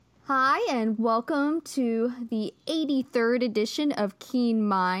Hi, and welcome to the 83rd edition of Keen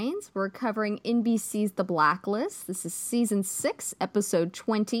Minds. We're covering NBC's The Blacklist. This is Season 6, Episode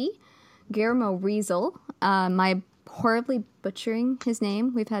 20. Guillermo Rizal. Am I horribly butchering his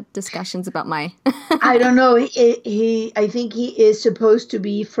name? We've had discussions about my... I don't know. I think he is supposed to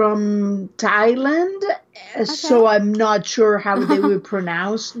be from Thailand, Okay. so I'm not sure how they would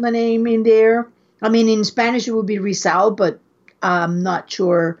pronounce the name in there. I mean, in Spanish it would be Rizal, but I'm not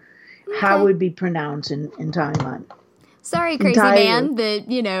sure how it Okay. would be pronounced in Thailand. Sorry, In crazy Thailand. man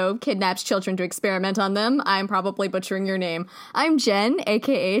that, kidnaps children to experiment on them. I'm probably butchering your name. I'm Jen,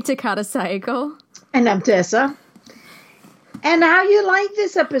 aka Takata Saiko. And I'm Tessa. And how you like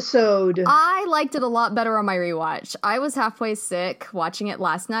this episode? I liked it a lot better on my rewatch. I was halfway sick watching it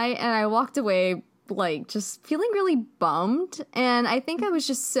last night, and I walked away, just feeling really bummed. And I think I was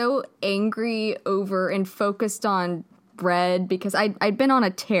just so angry over and focused on Red because I'd been on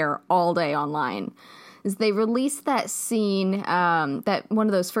a tear all day online. As they released that scene, that one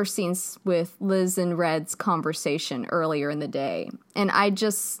of those first scenes with Liz and Red's conversation earlier in the day. And I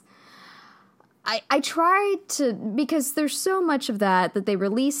tried to, because there's so much of that they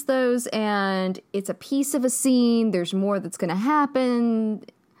release those and it's a piece of a scene. There's more that's going to happen.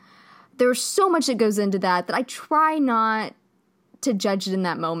 There's so much that goes into that I try not to judge it in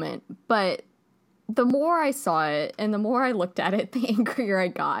that moment. But the more I saw it and the more I looked at it, the angrier I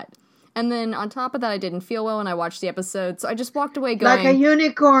got. And then on top of that, I didn't feel well when I watched the episode. So I just walked away Like a going,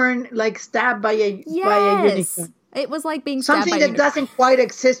 unicorn, like stabbed by a yes, unicorn. it was like being stabbed by Something a that unicorn. doesn't quite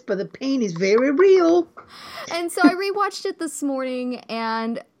exist, but the pain is very real. And so I rewatched it this morning,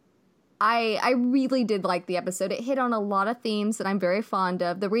 and I really did like the episode. It hit on a lot of themes that I'm very fond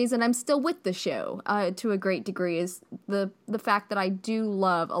of. The reason I'm still with the show to a great degree is the fact that I do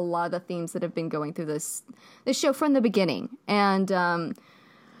love a lot of the themes that have been going through this show from the beginning. And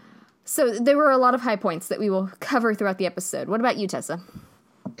so there were a lot of high points that we will cover throughout the episode. What about you, Tessa?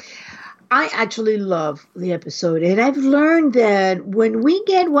 I actually love the episode, and I've learned that when we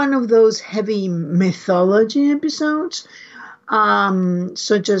get one of those heavy mythology episodes,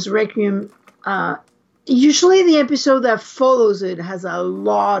 such as Requiem, usually the episode that follows it has a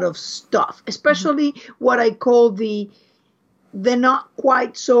lot of stuff, especially what I call the not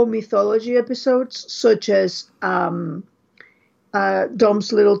quite so mythology episodes, such as Dom's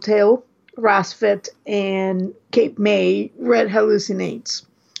Little Tale, Rasfet, and Cape May, Red hallucinates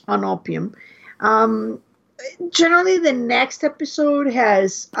on opium. Um, Generally, the next episode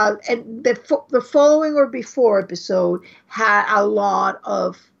has and the following or before episode had a lot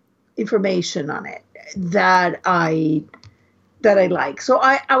of information on it that I like. So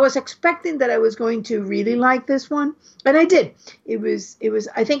I was expecting that I was going to really like this one, and I did. It was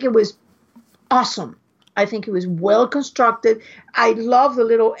I think it was awesome. I think it was well constructed. I love the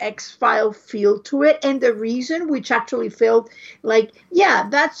little X-File feel to it. And the reason, which actually felt like, yeah,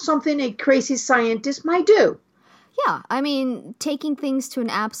 that's something a crazy scientist might do. Yeah, I mean, taking things to an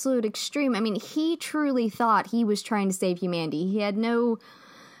absolute extreme. I mean, he truly thought he was trying to save humanity. He had no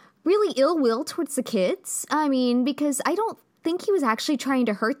really ill will towards the kids. I mean, because I don't think he was actually trying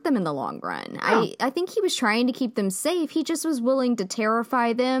to hurt them in the long run. Oh, I think he was trying to keep them safe. He just was willing to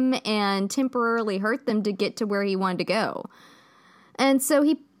terrify them and temporarily hurt them to get to where he wanted to go. And so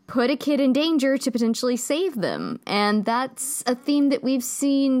he put a kid in danger to potentially save them. And that's a theme that we've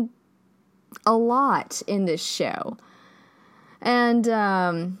seen a lot in this show. And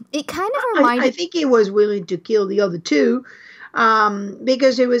it kind of I reminded... think he was willing to kill the other two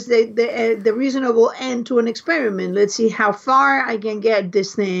because it was the reasonable end to an experiment. Let's see how far I can get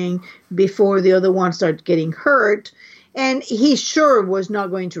this thing before the other one starts getting hurt. And he sure was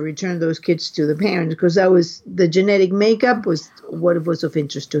not going to return those kids to the parents because that was the genetic makeup was what was of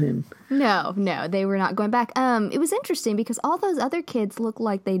interest to him. No, they were not going back. It was interesting because all those other kids looked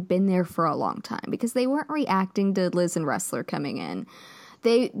like they'd been there for a long time because they weren't reacting to Liz and Ressler coming in.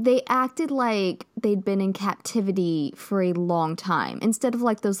 They acted like they'd been in captivity for a long time instead of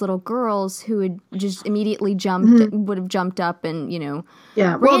like those little girls who had just immediately would have jumped up and,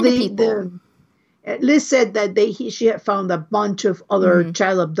 Yeah, ran to people. Liz said that she had found a bunch of other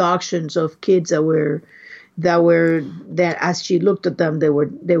child abductions of kids that as she looked at them they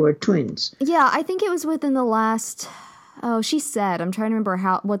were twins. Yeah, I think it was within the last... Oh, she said, I'm trying to remember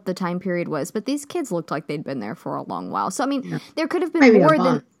what the time period was, but these kids looked like they'd been there for a long while. So, I mean, there could have been Maybe a more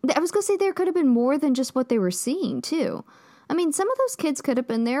month. than... I was going to say there could have been more than just what they were seeing, too. I mean, some of those kids could have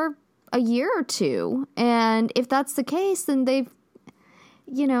been there a year or two, and if that's the case, then they've...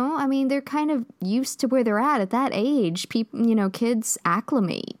 I mean, they're kind of used to where they're at that age. People, kids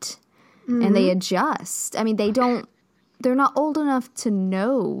acclimate, and they adjust. I mean, they're not old enough to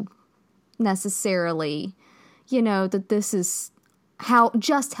know necessarily, that this is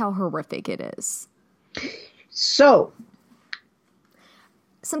just how horrific it is. So,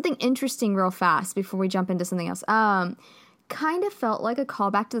 something interesting real fast before we jump into something else. Kind of felt like a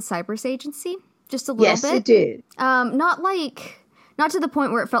callback to the Cypress Agency, just a little bit. Yes, it did. Not to the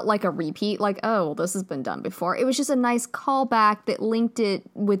point where it felt like a repeat, like, oh, well, this has been done before. It was just a nice callback that linked it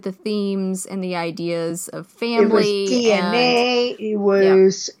with the themes and the ideas of family. It was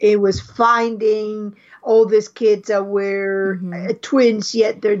DNA. It was finding all these kids that were twins,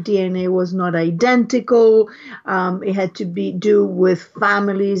 yet their DNA was not identical. It had to do with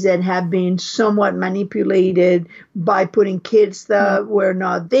families that have been somewhat manipulated by putting kids that were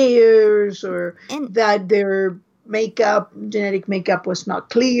not theirs, or that their genetic makeup was not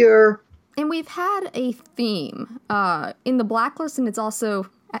clear. And we've had a theme in the Blacklist, and it's also,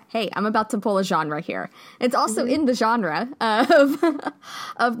 hey, I'm about to pull a genre here. It's also in the genre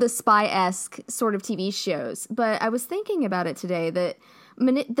of the spy-esque sort of TV shows. But I was thinking about it today, that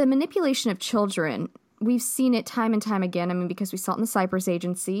the manipulation of children, we've seen it time and time again. I mean, because we saw it in the Cypress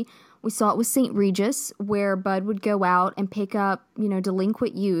Agency. We saw it with St. Regis, where Bud would go out and pick up,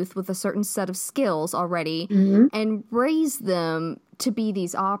 delinquent youth with a certain set of skills already and raise them to be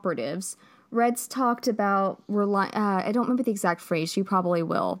these operatives. Red's talked about, I don't remember the exact phrase, you probably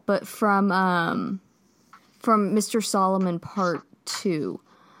will, but from Mr. Solomon Part 2,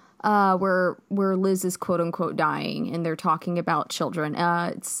 where Liz is quote-unquote dying, and they're talking about children.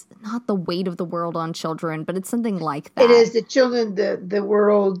 It's not the weight of the world on children, but it's something like that. It is the children, the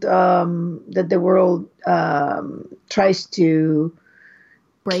world, that the world tries to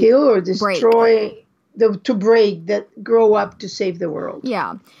kill or destroy, that grow up to save the world.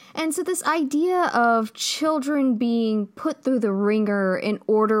 Yeah. And so this idea of children being put through the ringer in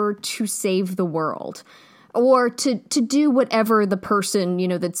order to save the world, or to do whatever the person,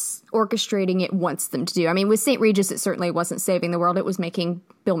 that's orchestrating it wants them to do. I mean, with St. Regis, it certainly wasn't saving the world. It was making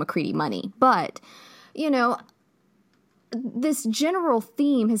Bill McCready money. But, this general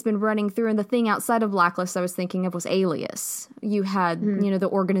theme has been running through, and the thing outside of Blacklist I was thinking of was Alias. You had, the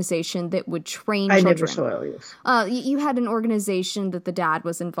organization that would train children. I never saw Alias. You had an organization that the dad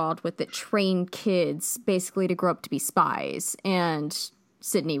was involved with that trained kids basically to grow up to be spies, and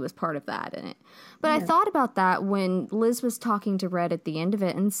Sydney was part of that in it. But I thought about that when Liz was talking to Red at the end of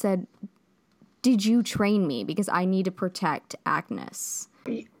it and said, did you train me? Because I need to protect Agnes.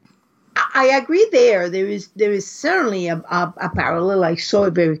 I agree there. There is certainly a parallel. I saw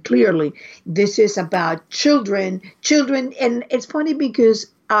it very clearly. This is about children, and it's funny because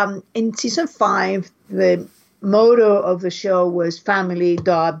in season 5, the motto of the show was family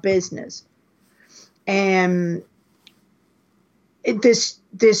dot business. And this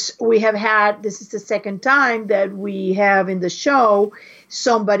is the second time that we have in the show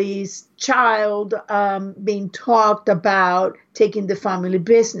somebody's child being talked about taking over the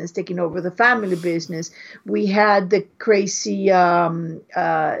family business. We had the crazy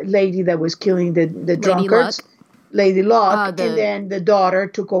lady that was killing the drunkards, Lady Luck, and then the daughter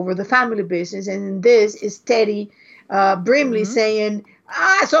took over the family business. And this is Teddy Brimley saying,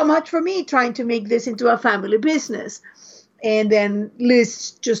 so much for me trying to make this into a family business. And then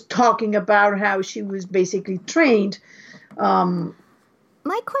Liz just talking about how she was basically trained.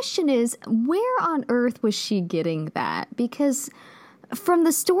 My question is, where on earth was she getting that? Because from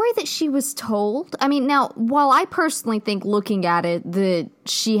the story that she was told, I mean, now, while I personally think, looking at it, that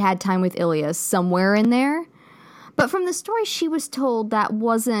she had time with Ilias somewhere in there, but from the story she was told, that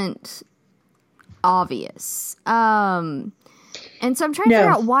wasn't obvious. And so I'm trying to figure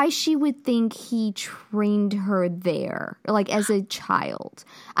out why she would think he trained her there, like as a child.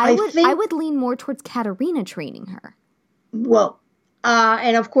 I would lean more towards Katerina training her. Well,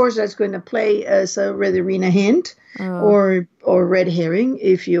 and of course that's going to play as a Red Arena hint or red herring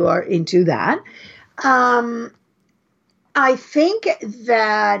if you are into that. I think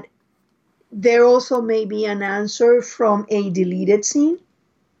that there also may be an answer from a deleted scene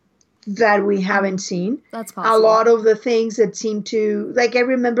that we haven't seen. That's possible. A lot of the things that seem to, like, I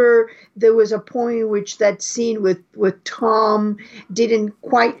remember there was a point in which that scene with Tom didn't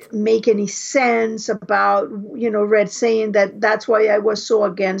quite make any sense about, Red saying that's why I was so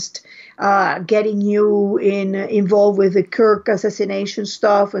against getting you involved with the Kirk assassination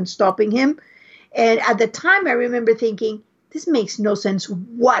stuff and stopping him. And at the time I remember thinking, this makes no sense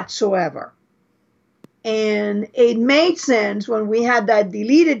whatsoever. And it made sense when we had that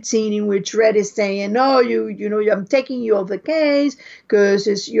deleted scene in which Red is saying, no, I'm taking you off the case because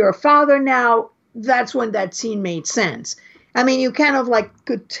it's your father now. That's when that scene made sense. I mean, you kind of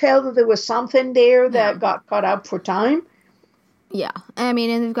could tell that there was something there that got cut out for time. Yeah. I mean,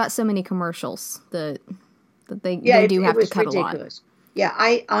 and they've got so many commercials that Yeah, they do it have to was cut a lot. ridiculous. Yeah,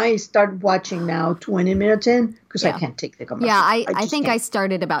 I start watching now 20 minutes in because I Yeah. can't take the Yeah, commercials. I I just think I can't.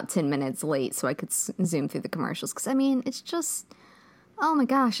 started about 10 minutes late so I could zoom through the commercials. Because, I mean, it's just, oh my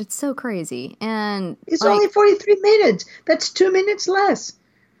gosh, it's so crazy. And, It's only like, 43 minutes. That's 2 minutes less.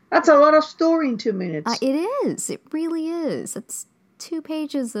 That's a lot of story in 2 minutes. it is. It really is. It's 2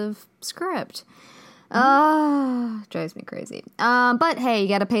 pages of script. Mhm. Drives me crazy. But hey, you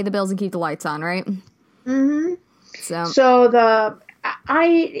gotta pay the bills and keep the lights on, right? Hmm. So, So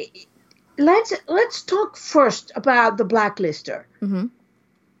I let's talk first about the blacklister, mm-hmm.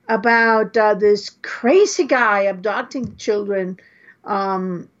 about this crazy guy abducting children,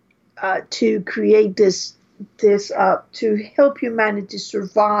 um, to create this to help humanity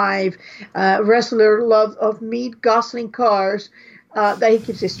survive. Wrestler love of meat, guzzling cars. That he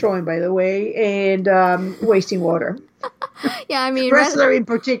keeps destroying, by the way, and wasting water. Yeah, I mean, Wrestler in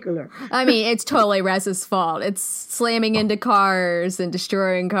particular. It's totally Rez's fault. It's slamming into cars and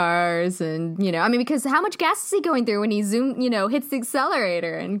destroying cars, and because how much gas is he going through when he hits the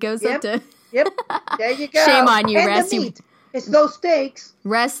accelerator and goes up Yep, to? yep. There you Shame go. on you, And the Rez. meat. It's those steaks.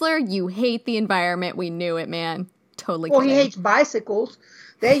 Wrestler, you hate the environment. We knew it, man. Totally Well, he kidding. hates bicycles.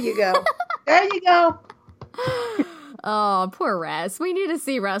 There you go. There you go. Oh, poor Rez. We need to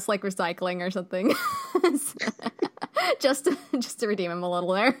see Rez like recycling or something. just to redeem him a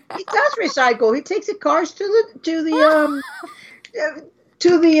little there. He does recycle. He takes the cars to the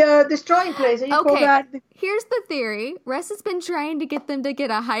destroying place. And you call Okay, that? here's the theory. Rez has been trying to get them to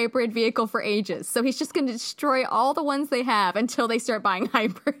get a hybrid vehicle for ages, so he's just going to destroy all the ones they have until they start buying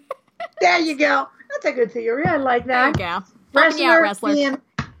hybrid. There you go. That's a good theory. I like that. There you go. Helping you out, Wrestler.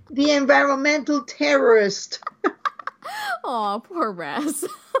 The environmental terrorist. Oh, poor Rez.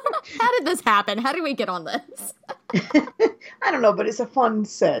 How did this happen? How did we get on this? I don't know, but it's a fun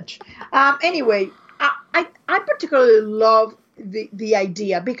search. Anyway, I particularly love the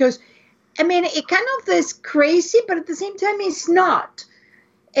idea because, I mean, it kind of is crazy, but at the same time, it's not.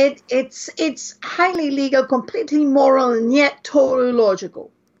 It's highly legal, completely moral, and yet totally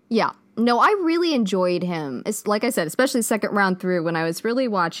logical. Yeah. No, I really enjoyed him. It's like I said, especially the second round through when I was really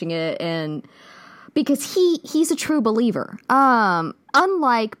watching it, and because he's a true believer.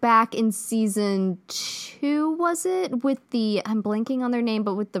 Unlike back in season 2, was it? With I'm blanking on their name,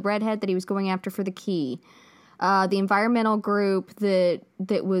 but with the redhead that he was going after for the key. The environmental group that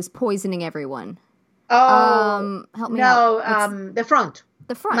was poisoning everyone. Oh, Help me no, out. the front.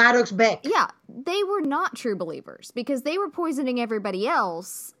 The front. Maddox Beck. Yeah, they were not true believers because they were poisoning everybody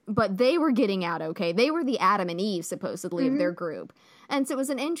else, but they were getting out okay. They were the Adam and Eve, supposedly, of their group. And so it was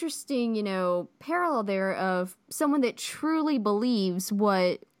an interesting, parallel there of someone that truly believes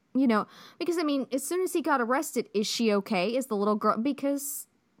what, because, as soon as he got arrested, is she okay? Is the little girl, because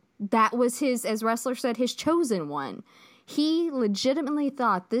that was his, as Wrestler said, his chosen one. He legitimately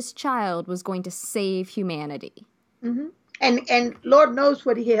thought this child was going to save humanity. Mm-hmm. And Lord knows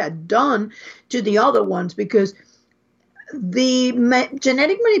what he had done to the other ones, because the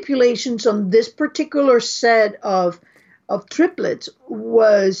genetic manipulations on this particular set of triplets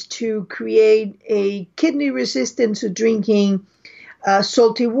was to create a kidney resistance to drinking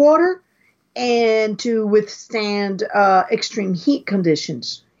salty water and to withstand extreme heat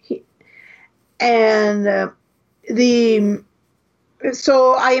conditions.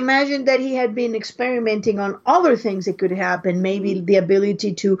 So I imagine that he had been experimenting on other things that could happen, maybe the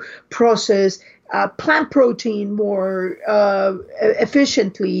ability to process plant protein more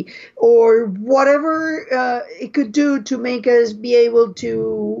efficiently, or whatever it could do to make us be able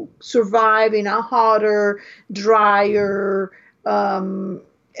to survive in a hotter, drier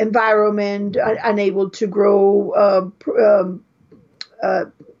environment, unable to grow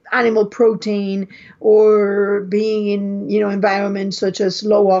animal protein, or being in environments such as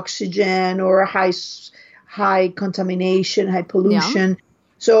low oxygen or high contamination, high pollution. Yeah.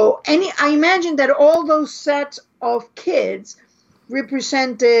 So I imagine that all those sets of kids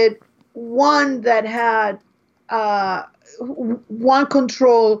represented one that had one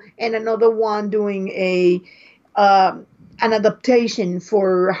control and another one doing an adaptation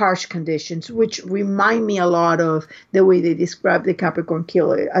for harsh conditions, which remind me a lot of the way they describe the Capricorn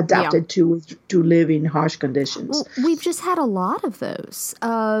killer, adapted to live in harsh conditions. Well, we've just had a lot of those.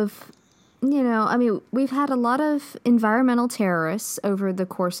 We've had a lot of environmental terrorists over the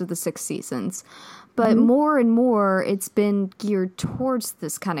course of the 6 seasons, but more and more it's been geared towards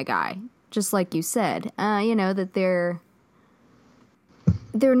this kind of guy, just like you said. That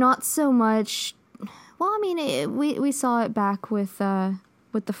they're not so much. Well, we saw it back with the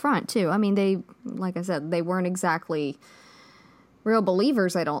front too. They, like I said, they weren't exactly real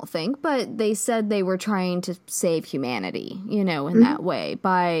believers, I don't think, but they said they were trying to save humanity, in that way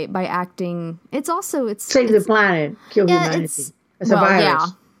by acting. It's also Save the planet, kill yeah, humanity. It's a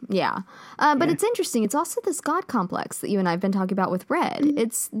virus. yeah. But it's interesting. It's also this God complex that you and I have been talking about with Red.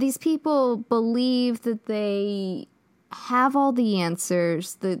 It's these people believe that they have all the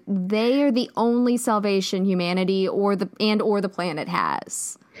answers, that they are the only salvation humanity or the planet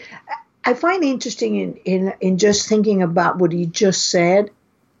has. I find interesting in just thinking about what you just said.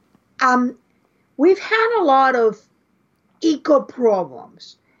 We've had a lot of eco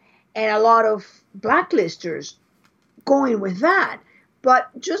problems and a lot of blacklisters going with that. But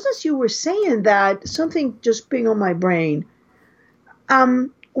just as you were saying that, something just pinged on my brain.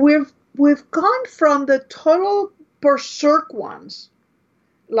 We've gone from the total berserk ones,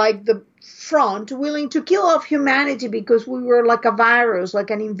 like the front, willing to kill off humanity because we were like a virus, like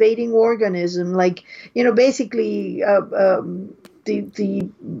an invading organism, like basically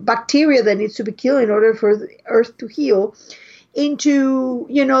the bacteria that needs to be killed in order for the Earth to heal. Into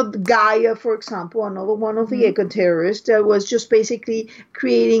Gaia, for example, another one of the eco-terrorists that was just basically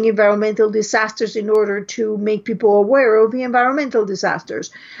creating environmental disasters in order to make people aware of the environmental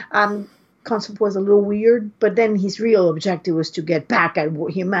disasters. Concept was a little weird, but then his real objective was to get back at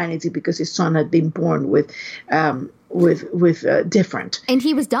humanity because his son had been born with different, and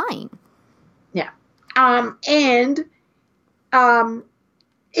he was dying. Yeah, and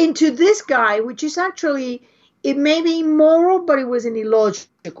into this guy, which is actually. It may be immoral, but it wasn't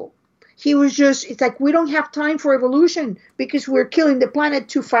illogical. He was it's like, we don't have time for evolution because we're killing the planet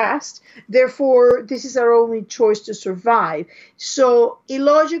too fast. Therefore, this is our only choice to survive. So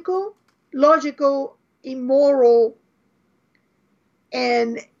illogical, logical, immoral,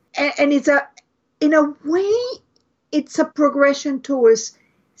 and it's in a way, it's a progression towards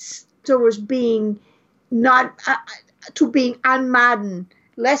being not to being unmaddened.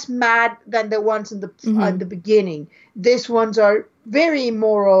 Less mad than the ones at the beginning. These ones are very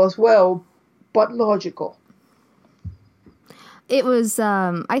immoral as well, but logical. It was,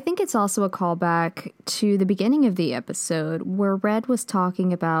 I think it's also a callback to the beginning of the episode where Red was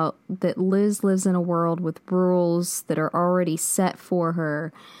talking about that Liz lives in a world with rules that are already set for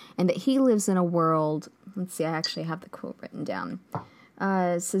her, and that he lives in a world, let's see, I actually have the quote written down.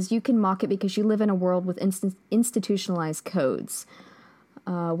 It says, you can mock it because you live in a world with institutionalized codes.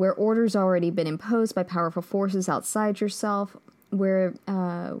 Where orders already been imposed by powerful forces outside yourself, where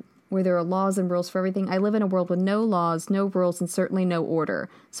there are laws and rules for everything. I live in a world with no laws, no rules, and certainly no order,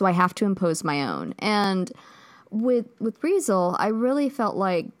 so I have to impose my own. And with Rizal, I really felt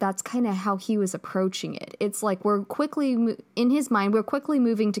like that's kind of how he was approaching it. It's like in his mind, we're quickly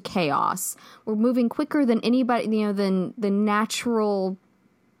moving to chaos. We're moving quicker than anybody, than the natural,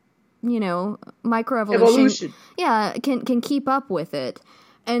 microevolution. Evolution. Yeah, can keep up with it.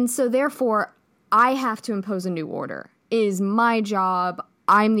 And so therefore, I have to impose a new order. It is my job.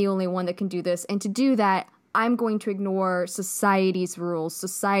 I'm the only one that can do this. And to do that, I'm going to ignore society's rules,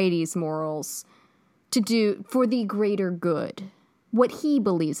 society's morals, to do for the greater good. What he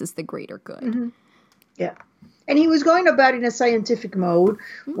believes is the greater good. Mm-hmm. Yeah. And he was going about in a scientific mode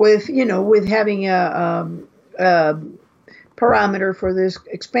with having a parameter for this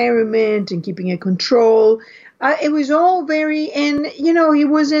experiment and keeping a control. It was all very, and he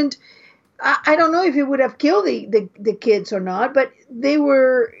wasn't. I don't know if he would have killed the kids or not, but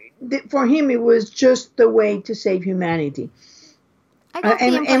for him it was just the way to save humanity. I got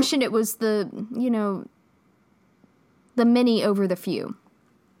the impression it was the many over the few.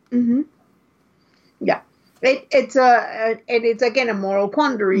 Mm-hmm. Yeah. It's again a moral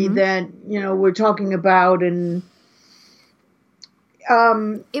quandary that we're talking about, and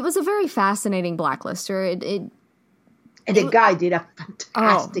it was a very fascinating blacklister. And the guy did a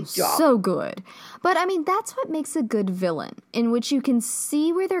fantastic job. So good. But I mean, that's what makes a good villain, in which you can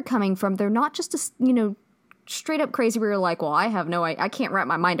see where they're coming from. They're not just straight up crazy where you're like, well, I can't wrap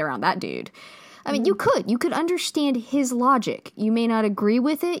my mind around that dude. I mean, you could understand his logic. You may not agree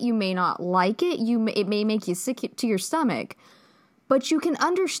with it. You may not like it. It may make you sick to your stomach. But you can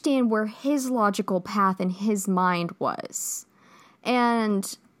understand where his logical path in his mind was.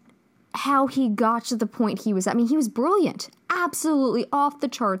 And how he got to the point he was. I mean, he was brilliant. Absolutely off the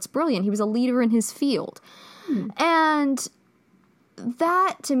charts brilliant. He was a leader in his field. And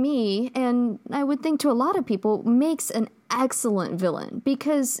that, to me, and I would think to a lot of people, makes an excellent villain.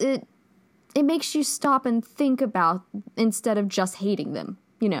 Because it makes you stop and think about, instead of just hating them,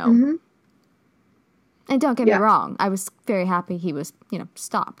 And don't get me wrong. I was very happy he was,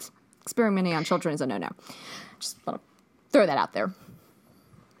 stopped. Experimenting on children is a no-no. Just want to throw that out there.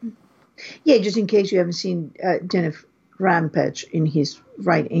 Yeah, just in case you haven't seen Jennifer rampage in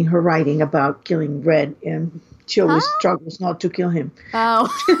her writing about killing Red, and she always struggles not to kill him. Oh.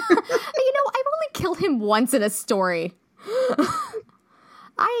 I've only killed him once in a story.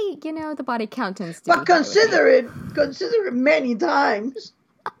 The body count tends to But be consider it many times.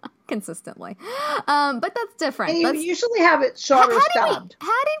 Consistently. But that's different. And you usually have it shot or stabbed.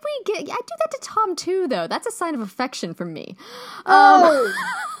 How did we get... I do that to Tom, too, though. That's a sign of affection from me.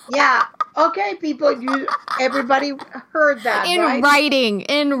 Yeah. Okay, people, everybody heard that, In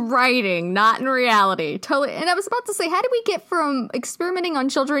writing, not in reality. Totally. And I was about to say, how did we get from experimenting on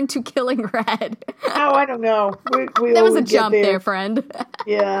children to killing Red? Oh, I don't know. There was a jump there, friend.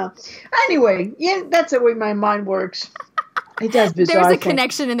 Yeah. Anyway, that's the way my mind works. It does bizarre. There's a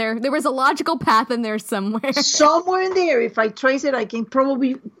connection in there. There was a logical path in there somewhere. Somewhere in there. If I trace it, I can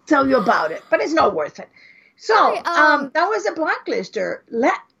probably tell you about it. But it's not worth it. So, that was a blacklister.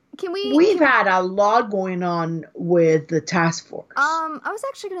 We've had a lot going on with the task force. I was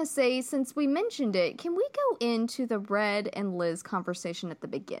actually going to say, since we mentioned it, can we go into the Red and Liz conversation at the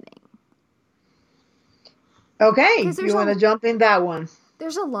beginning? Okay, you want to jump in that one?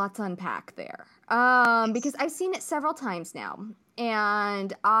 There's a lot to unpack there. Because I've seen it several times now,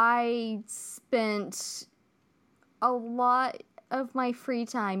 and I spent a lot of my free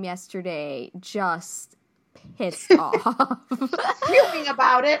time yesterday just pissed off. Fuming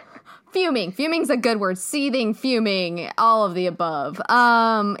about it. Fuming's a good word. Seething, fuming, all of the above.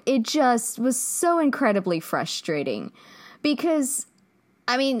 It just was so incredibly frustrating because,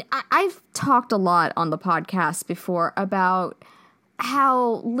 I've talked a lot on the podcast before about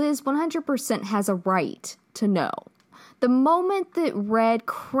how Liz 100% has a right to know. The moment that Red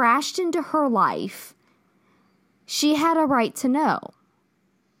crashed into her life, she had a right to know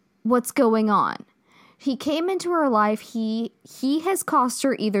what's going on. He came into her life. He has cost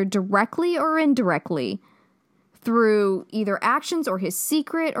her either directly or indirectly through either actions or his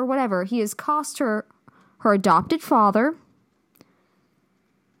secret or whatever. He has cost her adopted father,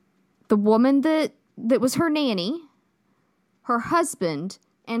 the woman that was her nanny, her husband,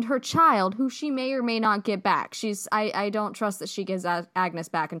 and her child, who she may or may not get back. I don't trust that she gets Agnes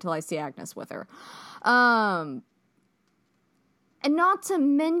back until I see Agnes with her. And not to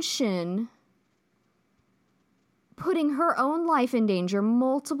mention putting her own life in danger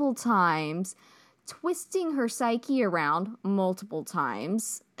multiple times, twisting her psyche around multiple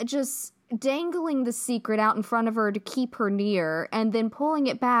times, just dangling the secret out in front of her to keep her near, and then pulling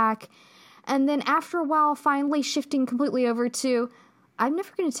it back. And then after a while, finally shifting completely over to, I'm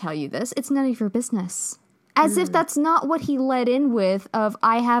never going to tell you this. It's none of your business. As if that's not what he led in with of,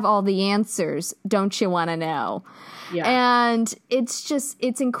 I have all the answers. Don't you want to know? Yeah. And it's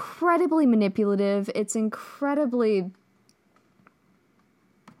incredibly manipulative. It's incredibly...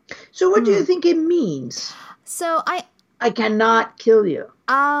 So what do you think it means? So I cannot kill you.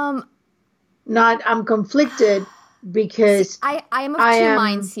 I'm conflicted. Because I am of two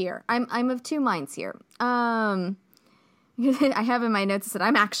minds here. I'm of two minds here. I have in my notes that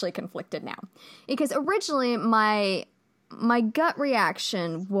I'm actually conflicted now. Because originally my gut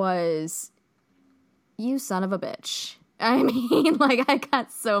reaction was, you son of a bitch. I mean, I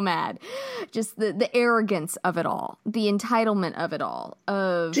got so mad. Just the arrogance of it all. The entitlement of it all.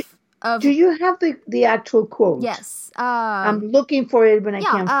 Do you have the actual quote? Yes. I'm looking for it, but I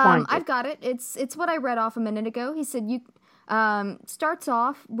can't find it. I've got it. It's what I read off a minute ago. He said, starts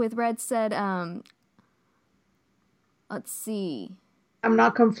off with Red said, let's see. I'm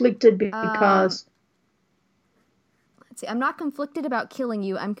not conflicted because... let's see. I'm not conflicted about killing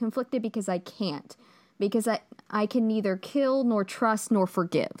you. I'm conflicted because I can't. Because I can neither kill, nor trust, nor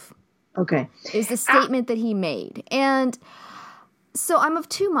forgive. Okay. Is the statement that he made. And... so I'm of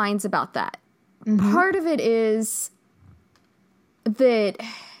two minds about that. Mm-hmm. Part of it is that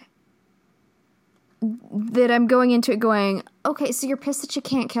I'm going into it going, okay, so you're pissed that you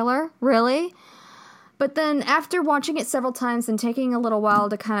can't kill her? Really? But then after watching it several times and taking a little while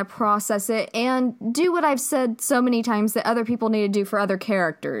to kind of process it and do what I've said so many times that other people need to do for other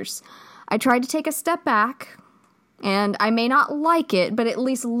characters, I tried to take a step back, and I may not like it, but at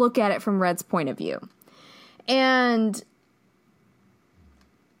least look at it from Red's point of view. And...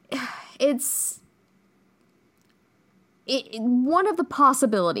 one of the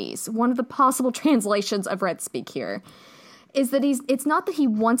possibilities, one of the possible translations of Red speak here, is that it's not that he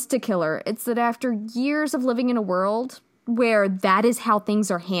wants to kill her, it's that after years of living in a world where that is how things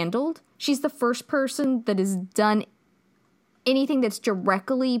are handled, she's the first person that has done anything that's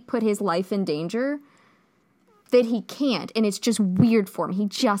directly put his life in danger, that he can't, and it's just weird for him. He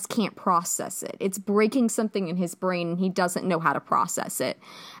just can't process it. It's breaking something in his brain, and he doesn't know how to process it.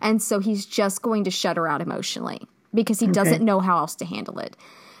 And so he's just going to shut her out emotionally. because he doesn't know how else to handle it.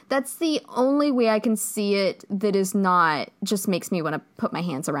 That's the only way I can see it that is not just makes me want to put my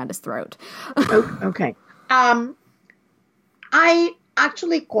hands around his throat. Okay. I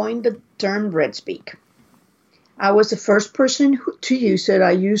actually coined the term red speak. I was the first person to use it.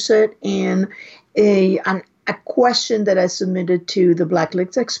 I use it in a question that I submitted to the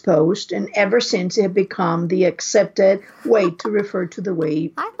Blacklist Exposed, and ever since it had become the accepted way to refer to the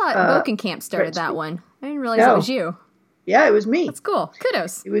way. I thought Bokenkamp started that one. I didn't realize it was you. Yeah, it was me. That's cool.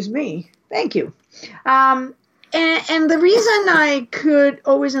 Kudos. It was me. Thank you. And the reason I could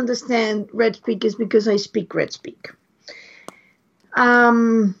always understand red speak is because I speak red speak.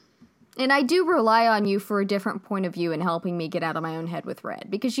 And I do rely on you for a different point of view in helping me get out of my own head with Red,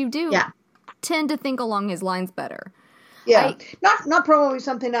 because you do tend to think along his lines better. Yeah, not probably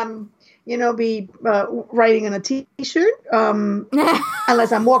something I'm, be writing on a T-shirt,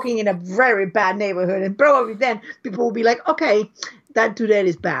 unless I'm walking in a very bad neighborhood, and probably then people will be like, okay, that Toadette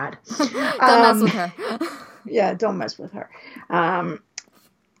is bad. Don't mess with her. Yeah, don't mess with her.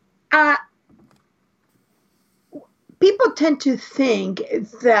 People tend to think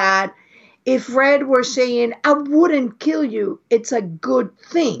that if Red were saying, I wouldn't kill you, it's a good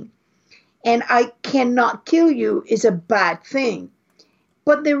thing. And I cannot kill you is a bad thing.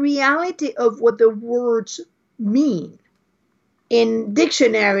 But the reality of what the words mean in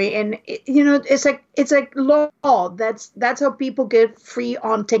dictionary, and it's like law. That's how people get free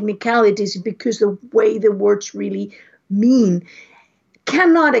on technicalities, because the way the words really mean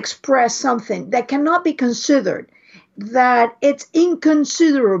cannot express something that cannot be considered, that it's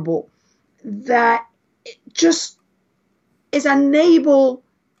inconsiderable, that it just is unable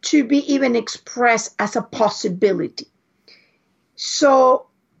to be even expressed as a possibility. So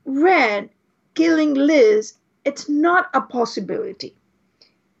Red killing Liz, it's not a possibility.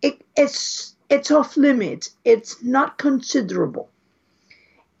 It's off limits. It's not considerable.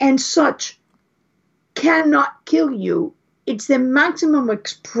 And such cannot kill you. It's the maximum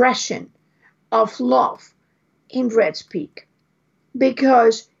expression of love in Red speak,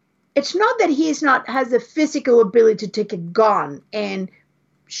 because it's not that he has the physical ability to take a gun and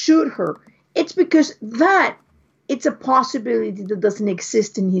shoot her. It's because it's a possibility that doesn't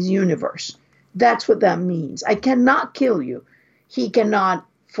exist in his universe. That's what that means. I cannot kill you. He cannot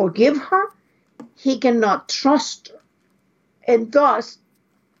forgive her. He cannot trust her. And thus,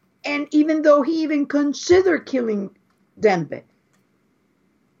 and even though he even considered killing Dembe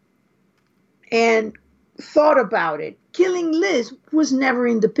and thought about it, killing Liz was never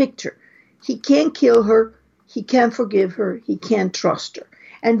in the picture. He can't kill her. He can't forgive her. He can't trust her.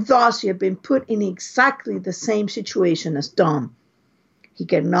 And thus he had been put in exactly the same situation as Dom. He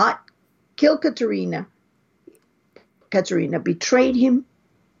cannot kill Katerina. Katerina betrayed him,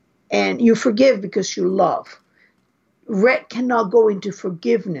 and you forgive because you love. Red cannot go into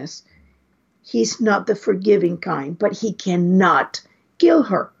forgiveness. He's not the forgiving kind, but he cannot kill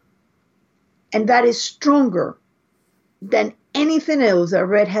her. And that is stronger than anything else that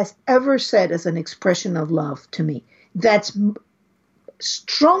Red has ever said as an expression of love to me. That's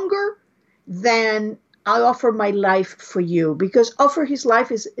stronger than I offer my life for you, because offer his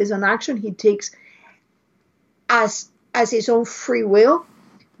life is an action he takes as his own free will.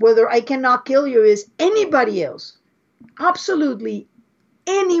 Whether I cannot kill you is anybody else, absolutely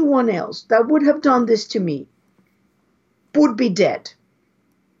anyone else that would have done this to me would be dead.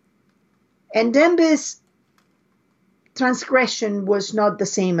 And Dembe's transgression was not the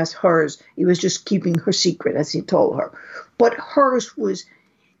same as hers. It was just keeping her secret, as he told her. But hers was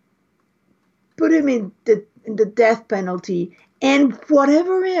put him in the death penalty and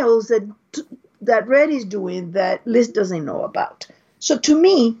whatever else that Red is doing that Liz doesn't know about. So to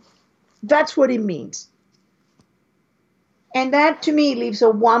me, that's what it means. And that to me leaves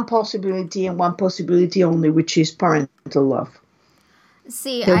one possibility, and one possibility only, which is parental love.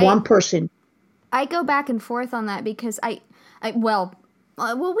 See, one person. I go back and forth on that because well,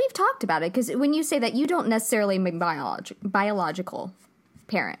 we've talked about it, because when you say that, you don't necessarily mean biological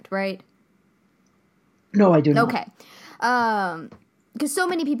parent, right? No, I do not. Okay. Because so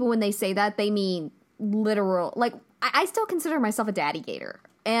many people, when they say that, they mean literal. Like, I still consider myself a daddy gator.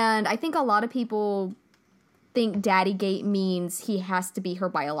 And I think a lot of people think daddy gate means he has to be her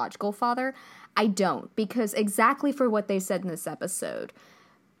biological father. I don't, because exactly for what they said in this episode,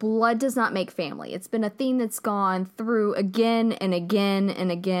 blood does not make family. It's been a theme that's gone through again and again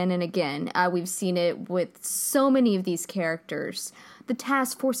and again and again. We've seen it with so many of these characters. The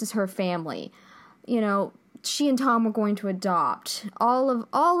task force is her family. She and Tom were going to adopt.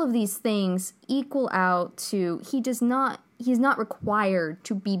 All of these things equal out to he does not he's not required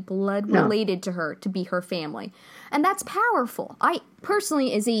to be blood related to her to be her family. And that's powerful. I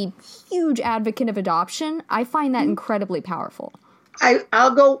personally, as a huge advocate of adoption, I find that incredibly powerful.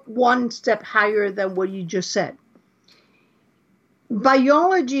 I'll go one step higher than what you just said.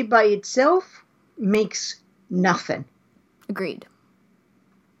 Biology by itself makes nothing. Agreed.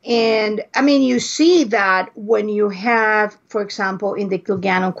 And I mean, you see that when you have, for example, in the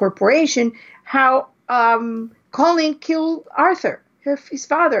Kilgannon Corporation, how Colin killed Arthur, his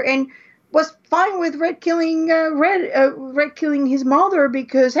father, and was fine with Red killing his mother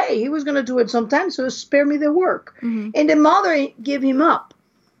because, hey, he was going to do it sometime, so spare me the work. And the mother gave him up.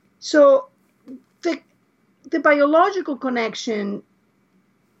 So the biological connection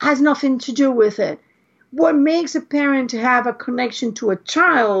has nothing to do with it. What makes a parent have a connection to a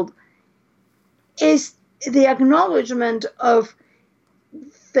child is the acknowledgement of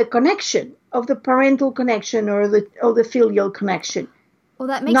the connection, of the parental connection or the filial connection. Well,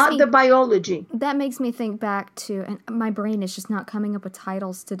 that makes not the biology. That makes me think back to, and my brain is just not coming up with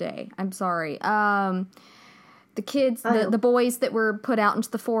titles today. I'm sorry. The kids, the boys that were put out into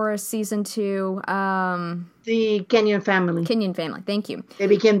the forest, season 2. The Kenyon family. Kenyon family. Thank you. They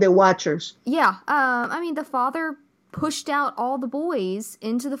became the Watchers. Yeah. I mean, the father pushed out all the boys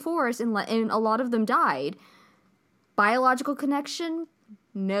into the forest, and a lot of them died. Biological connection,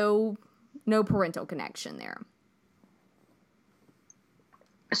 no parental connection there.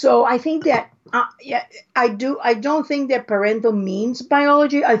 So I think that I don't think that parental means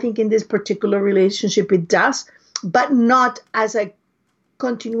biology. I think in this particular relationship it does, but not as a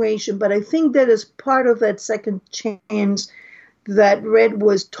continuation. But I think that as part of that second chance that Red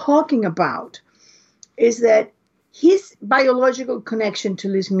was talking about is that his biological connection to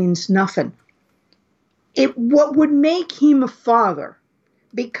Liz means nothing. What would make him a father,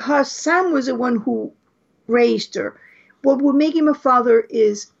 because Sam was the one who raised her, what would make him a father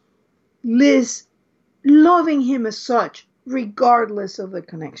is Liz loving him as such, regardless of the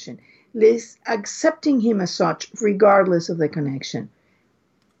connection. Liz accepting him as such, regardless of the connection.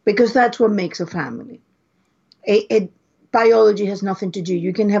 Because that's what makes a family. Biology has nothing to do.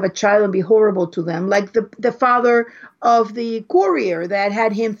 You can have a child and be horrible to them, like the father of the courier that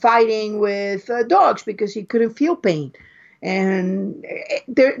had him fighting with dogs because he couldn't feel pain. And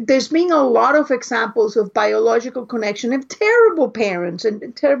there's been a lot of examples of biological connection of terrible parents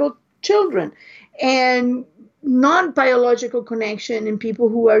and terrible children, and non-biological connection in people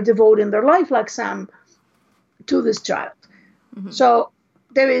who are devoting their life, like Sam, to this child. So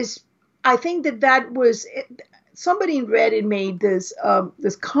I think that was somebody in Reddit made this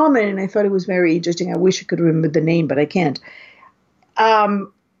comment, and I thought it was very interesting. I wish I could remember the name, but I can't.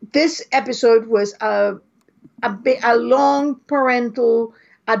 This episode was a long parental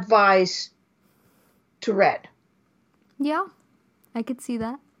advice to Red. Yeah, I could see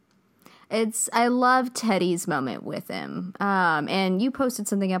that. I love Teddy's moment with him. And you posted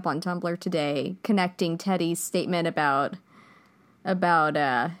something up on Tumblr today connecting Teddy's statement about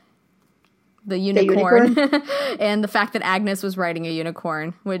the unicorn, and the fact that Agnes was riding a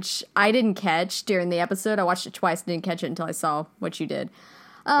unicorn, which I didn't catch during the episode. I watched it twice, didn't catch it until I saw what you did.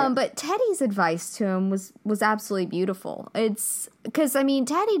 But Teddy's advice to him was absolutely beautiful. It's because, I mean,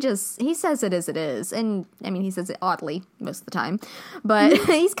 Teddy he says it as it is. And, I mean, he says it oddly most of the time. But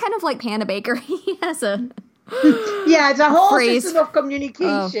he's kind of like Panda Baker. He has a... Yeah, it's a whole system of communication.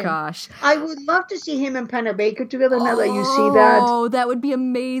 Oh, gosh. I would love to see him and Panda Baker together now that you see that. Oh, that would be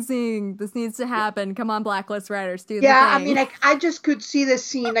amazing. This needs to happen. Come on, Blacklist writers, do the thing. Yeah, I mean, I just could see the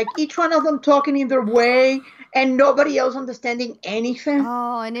scene. Like, each one of them talking in their way and nobody else understanding anything.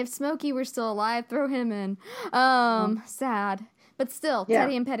 Oh, and if Smokey were still alive, throw him in. Sad. But still, yeah.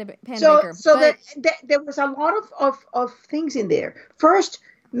 Teddy and Panda Baker. So there was a lot of things in there. First,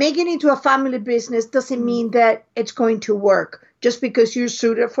 making it into a family business doesn't mean that it's going to work. Just because you're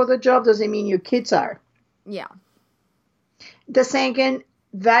suited for the job doesn't mean your kids are. Yeah. The second,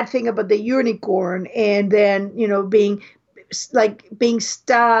 that thing about the unicorn and then, being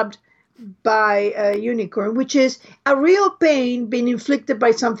stabbed by a unicorn, which is a real pain being inflicted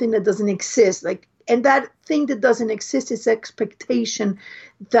by something that doesn't exist. And that thing that doesn't exist is expectation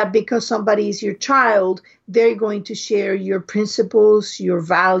that because somebody is your child, they're going to share your principles, your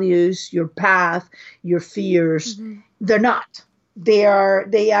values, your path, your fears. Mm-hmm. They're not. They are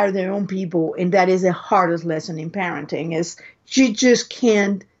their own people. And that is the hardest lesson in parenting, is you just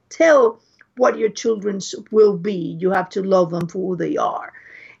can't tell what your children will be. You have to love them for who they are.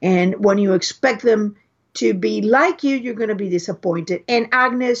 And when you expect them to be like you, you're going to be disappointed. And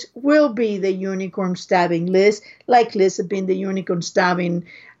Agnes will be the unicorn stabbing Liz, like Liz had been the unicorn stabbing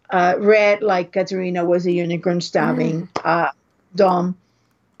Red, like Katerina, was a unicorn stabbing Dom.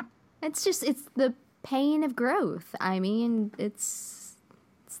 It's the pain of growth. I mean, it's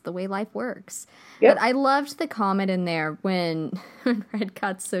the way life works. Yep. But I loved the comment in there when Red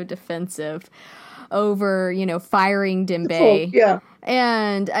got so defensive over, firing Dembe. Yeah.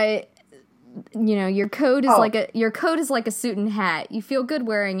 And your coat is like a suit and hat. You feel good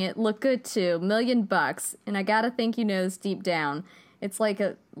wearing it, look good too. $1,000,000. And I gotta think you know this deep down. It's like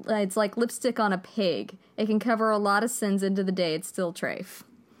lipstick on a pig. It can cover a lot of sins into the day. It's still trafe.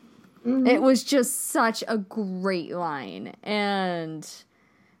 Mm-hmm. It was just such a great line. And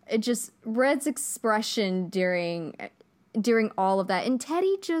it just, Red's expression during all of that. And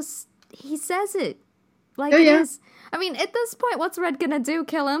Teddy he says it like it is. I mean, at this point, what's Red gonna do?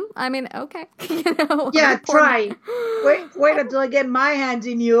 Kill him? I mean, okay. Yeah, try. Wait until I get my hands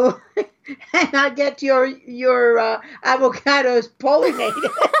in you, and I'll get your avocados pollinated.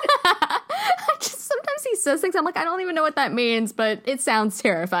 Sometimes he says things, I'm like, I don't even know what that means, but it sounds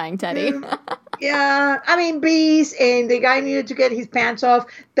terrifying, Teddy. Yeah, I mean, bees, and the guy needed to get his pants off.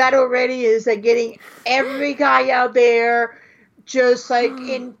 That already is like getting every guy out there just like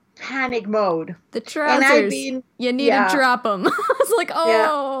in panic mode. The trousers, you need to drop them. I was like,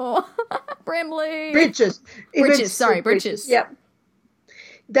 oh, Brimley. Breeches. Breeches. Yep.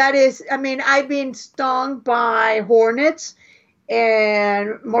 That is, I mean, I've been stung by hornets,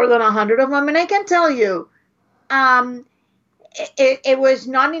 and more than 100 of them, and I can tell you, it was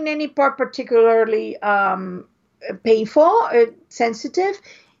not in any part particularly painful, sensitive,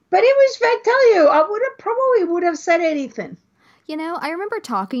 but it was, I tell you, I probably would have said anything. I remember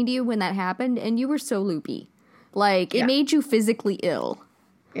talking to you when that happened, and you were so loopy. Like, it made you physically ill.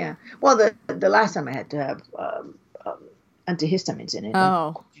 Yeah. Well, the last time I had to have antihistamines in it.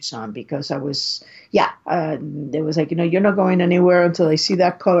 Oh. Because I was, there was like, you're not going anywhere until I see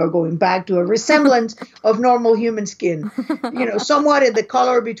that color going back to a resemblance of normal human skin. Somewhat in the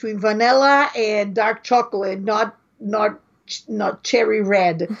color between vanilla and dark chocolate, not cherry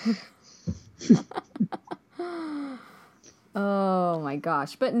red. Oh my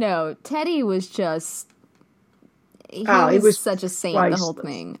gosh. But no, Teddy was just, he was such a saint the whole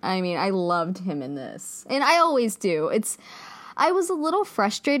thing. I mean, I loved him in this. And I always do. I was a little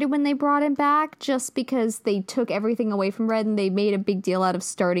frustrated when they brought him back just because they took everything away from Red and they made a big deal out of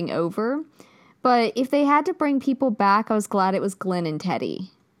starting over. But if they had to bring people back, I was glad it was Glenn and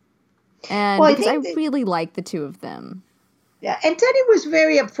Teddy. And because I really liked the two of them. Yeah, and Teddy was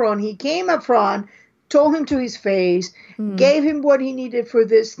very upfront. He came upfront, told him to his face, gave him what he needed for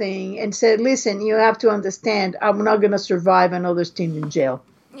this thing, and said, listen, you have to understand, I'm not going to survive another stint in jail.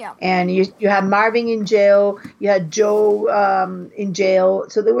 Yeah. And you had Marvin in jail, you had Joe in jail,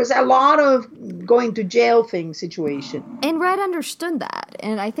 so there was a lot of going to jail situation. And Red understood that,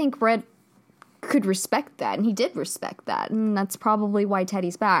 and I think Red could respect that, and he did respect that, and that's probably why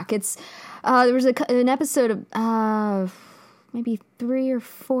Teddy's back. It's there was an episode of maybe 3 or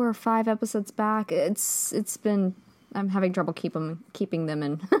 4 or 5 episodes back. It's been, I'm having trouble keeping them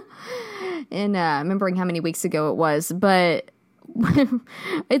in remembering how many weeks ago it was, but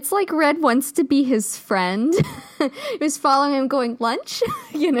it's like Red wants to be his friend. He was following him going, lunch?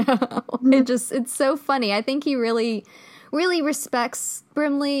 It's so funny. I think he really respects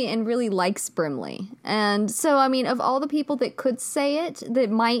Brimley and really likes Brimley. And so, I mean, of all the people that could say it, that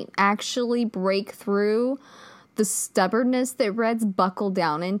might actually break through the stubbornness that Red's buckled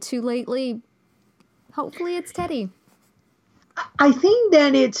down into lately, hopefully it's Teddy. I think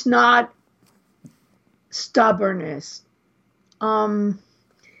that it's not stubbornness.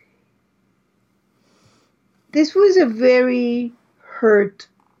 This was a very hurt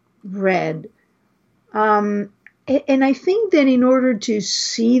Red. And I think that in order to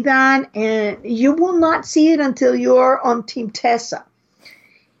see that, and you will not see it until you're on Team Tessa.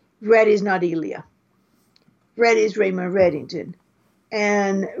 Red is not Ilya. Red is Raymond Reddington.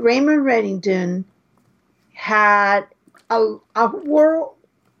 And Raymond Reddington had a world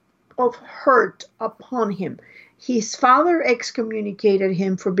of hurt upon him. His father excommunicated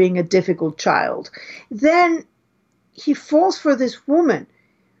him for being a difficult child. Then he falls for this woman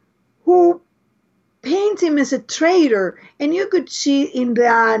who paints him as a traitor. And you could see in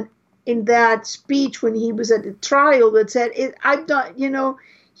that speech when he was at the trial that said, I've done,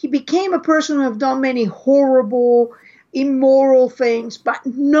 he became a person who have done many horrible, immoral things, but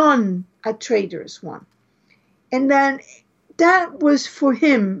none a traitorous one. And then that was for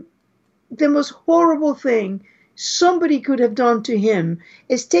him the most horrible thing somebody could have done to him,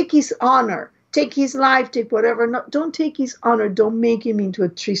 is take his honor, take his life, take whatever. No, don't take his honor. Don't make him into a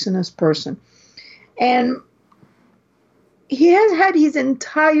treasonous person. And he has had his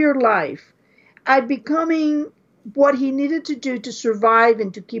entire life at becoming what he needed to do to survive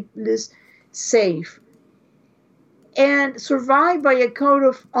and to keep Liz safe, and survive by a code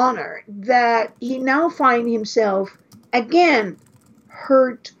of honor that he now finds himself again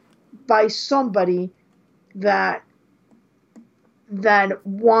hurt by somebody that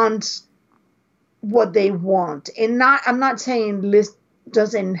wants what they want. And not, I'm not saying Liz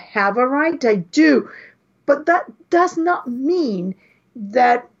doesn't have a right, I do, but that does not mean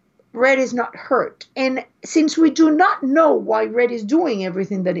that Red is not hurt. And since we do not know why Red is doing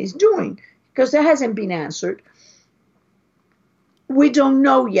everything that he's doing, because that hasn't been answered, we don't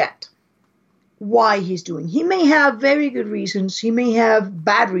know yet why he's doing. He may have very good reasons. He may have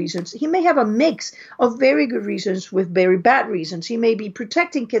bad reasons. He may have a mix of very good reasons with very bad reasons. He may be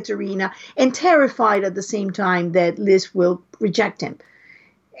protecting Katerina and terrified at the same time that Liz will reject him.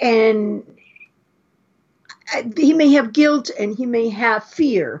 And he may have guilt and he may have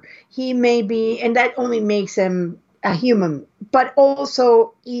fear. He may be, and that only makes him a human. But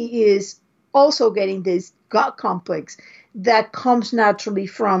also, he is also getting this God complex that comes naturally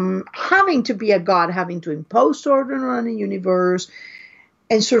from having to be a god, having to impose order on the universe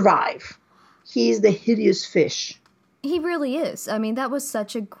and survive. He's the hideous fish. He really is. I mean, that was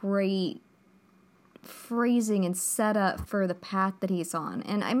such a great phrasing and setup for the path that he's on.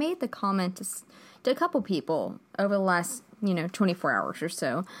 And I made the comment to a couple people over the last, 24 hours or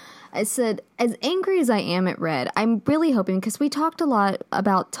so. I said, as angry as I am at Red, I'm really hoping, because we talked a lot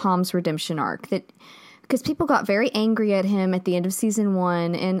about Tom's redemption arc, that because people got very angry at him at the end of season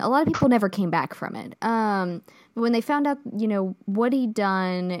 1, and a lot of people never came back from it. When they found out, what he'd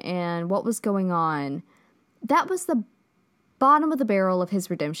done and what was going on, that was the bottom of the barrel of his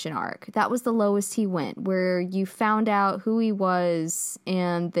redemption arc. That was the lowest he went, where you found out who he was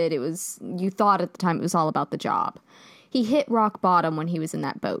and that you thought at the time it was all about the job. He hit rock bottom when he was in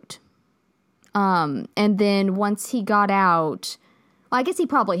that boat. And then once he got out, I guess he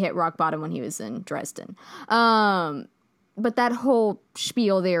probably hit rock bottom when he was in Dresden. But that whole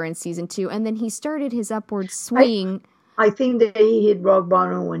spiel there in season 2, and then he started his upward swing. I think that he hit rock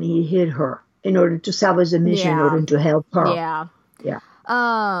bottom when he hit her in order to salvage the mission, in order to help her. Yeah. Yeah.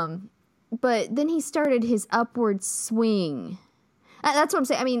 But then he started his upward swing. That's what I'm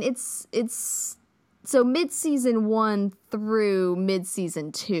saying. I mean, it's so mid-season 1 through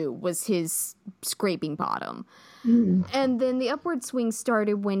mid-season 2 was his scraping bottom. Mm. And then the upward swing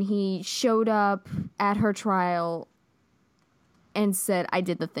started when he showed up at her trial and said, I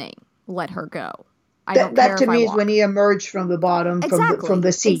did the thing. Let her go. That to me is when he emerged from the bottom, from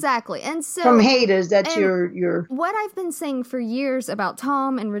the seat. Exactly. And so from Hades, that's your what I've been saying for years about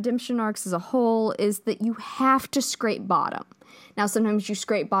Tom and redemption arcs as a whole is that you have to scrape bottom. Now, sometimes you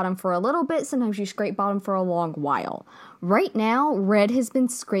scrape bottom for a little bit, sometimes you scrape bottom for a long while. Right now, Red has been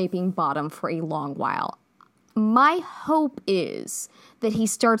scraping bottom for a long while. My hope is that he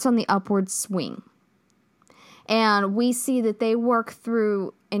starts on the upward swing. And we see that they work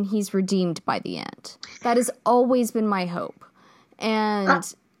through and he's redeemed by the end. That has always been my hope.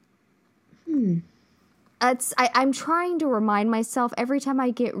 And I'm trying to remind myself every time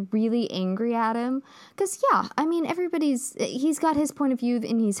I get really angry at him. Because, he's got his point of view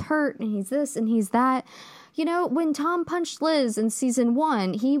and he's hurt and he's this and he's that. When Tom punched Liz in season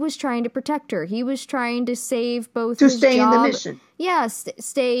 1, he was trying to protect her. He was trying to save both his job. To stay in the mission. Yeah,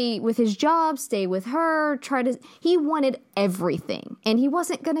 stay with his job, stay with her, he wanted everything, and he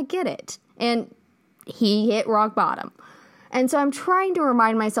wasn't going to get it. And he hit rock bottom. And so I'm trying to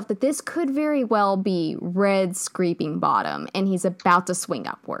remind myself that this could very well be Red scraping bottom, and he's about to swing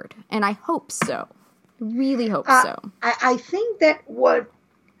upward. And I hope so. Really hope so. I think that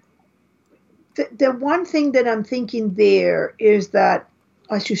the one thing that I'm thinking there is that,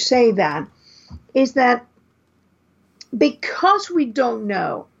 as you say that, is that because we don't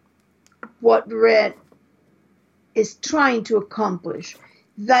know what Red is trying to accomplish,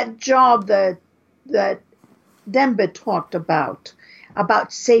 that job that Dembe talked about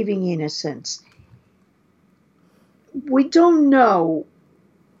saving innocence, we don't know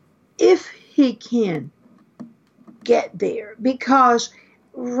if he can get there, because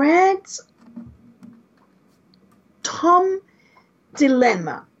Tom's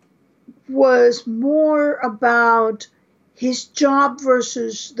dilemma was more about his job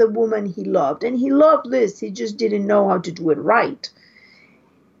versus the woman he loved. And he loved Liz, he just didn't know how to do it right.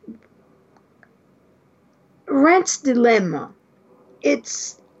 Red's dilemma,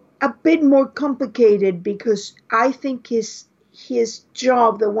 it's a bit more complicated, because I think his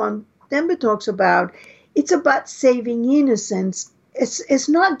job, the one Dembe talks about, it's about saving innocence it's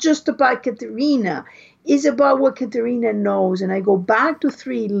not just about Katerina. It's about what Katerina knows. And I go back to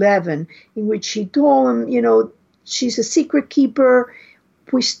 311, in which she told him, she's a secret keeper.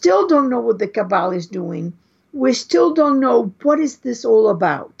 We still don't know what the Cabal is doing. We still don't know what is this all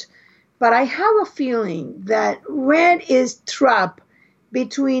about. But I have a feeling that Red is trapped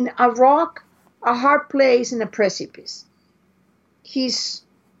between a rock, a hard place, and a precipice. He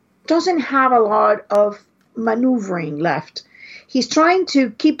doesn't have a lot of maneuvering left. He's trying to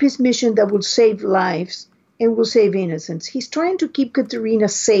keep his mission that will save lives and will save innocents. He's trying to keep Katerina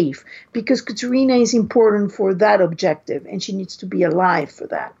safe because Katerina is important for that objective and she needs to be alive for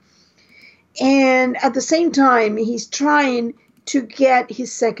that. And at the same time, he's trying to get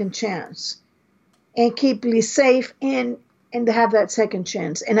his second chance and keep Liz safe and have that second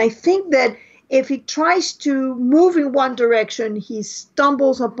chance. And I think that if he tries to move in one direction, he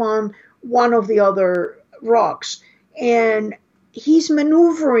stumbles upon one of the other rocks. And his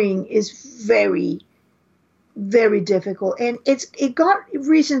maneuvering is very, very difficult. And it got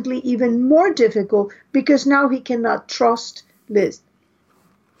recently even more difficult because now he cannot trust Liz.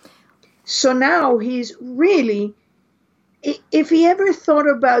 So now he's really, if he ever thought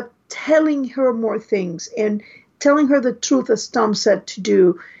about telling her more things and telling her the truth as Tom said to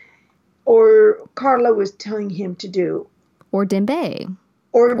do, or Carla was telling him to do. Or Dembe.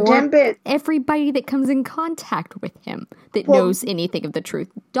 Or Dembe. Everybody that comes in contact with him that knows anything of the truth.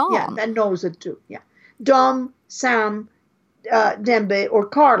 Dom. Yeah, that knows the truth. Yeah. Dom, Sam, Dembe, or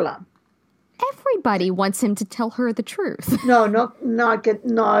Carla. Everybody wants him to tell her the truth. No, not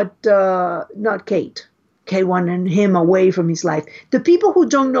Kate. Kate wanted him away from his life. The people who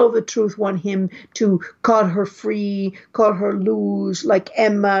don't know the truth want him to cut her free, cut her loose, like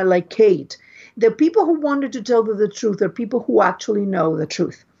Emma, like Kate. The people who wanted to tell her the truth are people who actually know the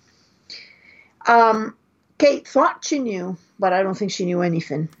truth. Kate thought she knew, but I don't think she knew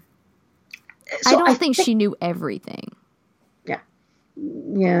anything. So I don't think she knew everything.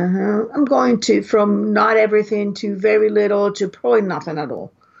 Yeah, I'm going to from not everything to very little to probably nothing at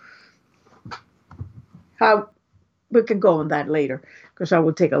all. We can go on that later because that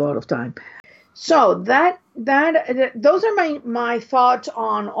will take a lot of time. So those are my thoughts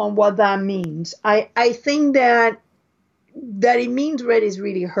on what that means. I think that it means Red is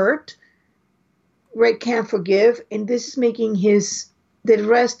really hurt. Red can't forgive, and this is making the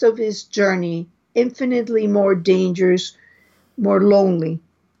rest of his journey infinitely more dangerous, more lonely.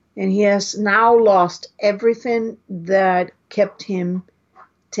 And he has now lost everything that kept him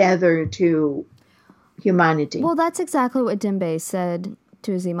tethered to humanity. Well, that's exactly what Dembe said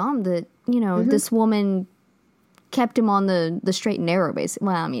to his imam, that, this woman kept him on the straight and narrow, basically.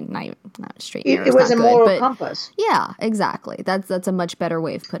 Well, I mean, not straight and narrow. It was a moral compass. Yeah, exactly. That's a much better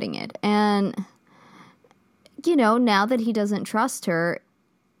way of putting it. And, now that he doesn't trust her,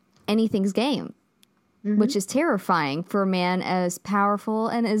 anything's game. Mm-hmm. Which is terrifying for a man as powerful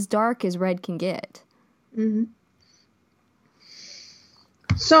and as dark as Red can get. Mm-hmm.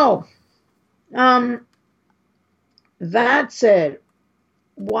 So, that said,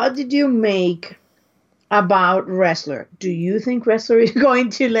 what did you make about Wrestler? Do you think Wrestler is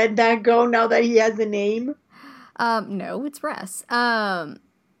going to let that go now that he has a name? No, it's Ress. I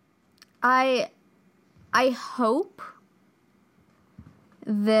hope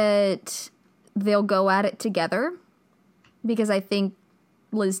that they'll go at it together because I think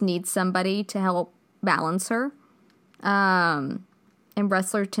Liz needs somebody to help balance her. And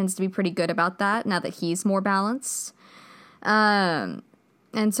Wrestler tends to be pretty good about that now that he's more balanced. And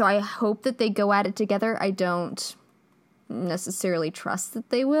so I hope that they go at it together. I don't necessarily trust that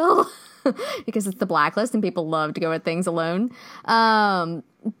they will because it's the Blacklist and people love to go at things alone.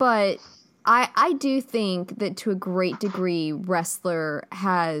 But I do think that to a great degree, Wrestler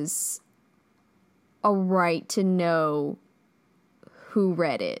has a right to know who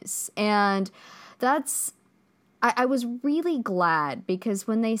Red is. And that's, I was really glad because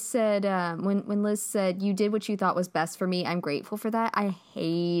when they said, when Liz said, you did what you thought was best for me, I'm grateful for that. I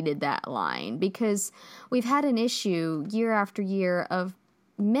hated that line because we've had an issue year after year of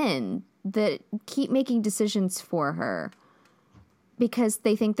men that keep making decisions for her because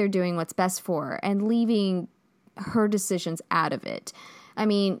they think they're doing what's best for her and leaving her decisions out of it. I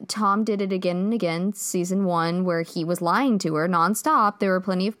mean, Tom did it again and again, season 1, where he was lying to her nonstop. There were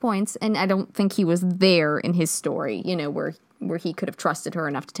plenty of points, and I don't think he was there in his story, where he could have trusted her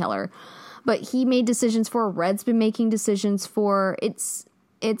enough to tell her. But he made decisions for her. Red's been making decisions for her. It's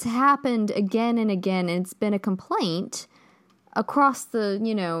happened again and again, and it's been a complaint across the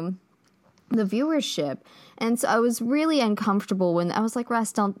viewership. And so I was really uncomfortable when I was like,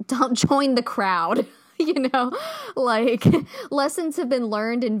 Russ, don't join the crowd. you know, like lessons have been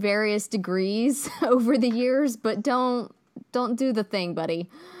learned in various degrees over the years, but don't do the thing, buddy.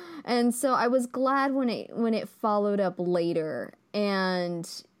 And so I was glad when it followed up later, and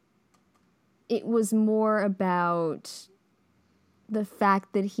it was more about the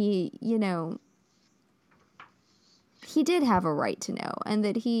fact that he, he did have a right to know, and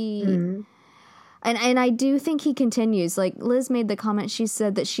that he Mhm. and I do think he continues. Like Liz made the comment, she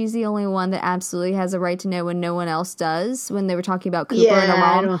said that she's the only one that absolutely has a right to know when no one else does, when they were talking about Cooper and Yeah,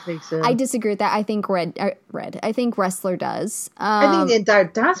 I Aram. don't think I so. disagree with that. I think I think Wrestler does. I think the entire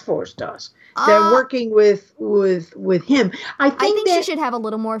task force does. They're Uh working with him. I I think think she that should have a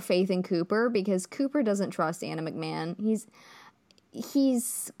little more faith in Cooper, because Cooper doesn't trust Anna McMahon.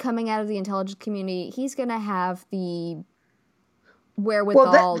 He's coming out of the intelligence community. He's gonna have the well,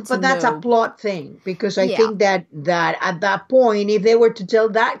 wherewithal to but that's a know. plot thing because I Yeah, think that at that point, if they were to tell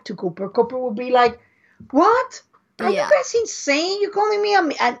that to Cooper, Cooper would be like, "What? Are you yeah. guys insane? You're calling me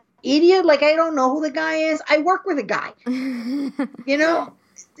an idiot? Like I don't know who the guy is. I work with the guy. You know,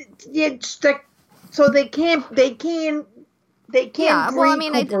 yeah, it's like, so they can't Yeah, well, I bring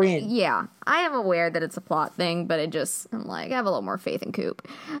mean, Cooper in. yeah, I am aware that it's a plot thing, but I'm like, I have a little more faith in Coop.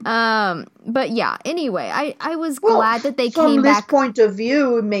 But yeah, anyway, I was Well, glad that they from came Liz's back. point of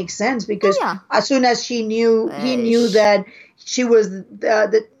view, it makes sense Oh because yeah, as soon as he knew sh- that she was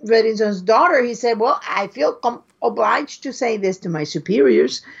the Reddington's daughter, he said, "Well, I feel obliged to say this to my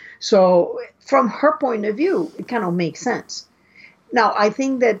superiors." So, from her point of view, it kind of makes sense. Now, I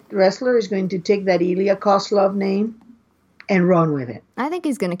think that Wrestler is going to take that Ilya Koslov name and run with it. I think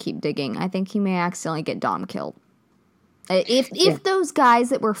he's gonna keep digging. I think he may accidentally get Dom killed. Yeah. If those guys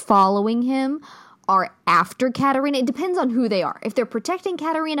that were following him are after Katarina, it depends on who they are. If they're protecting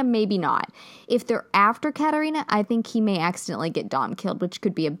Katarina, maybe not. If they're after Katarina, I think he may accidentally get Dom killed, which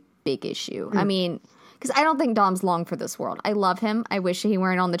could be a big issue. I mean, because I don't think Dom's long for this world. I love him. I wish he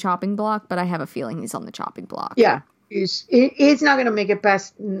weren't on the chopping block, but I have a feeling he's on the chopping block. Yeah. He's not going to make it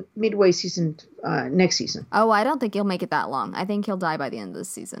past midway season next season. Oh, I don't think he'll make it that long. I think he'll die by the end of the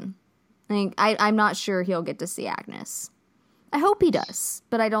season. I'm not sure he'll get to see Agnes. I hope he does,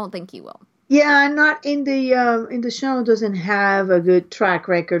 but I don't think he will. Yeah, not in the show doesn't have a good track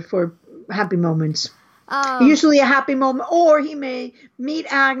record for happy moments. Um, Usually a happy moment, or he may meet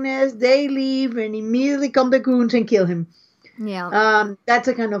Agnes, they leave, and immediately come the goons and kill him. yeah. That's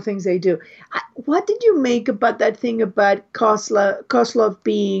the kind of things they do. What did you make about that thing about Koslov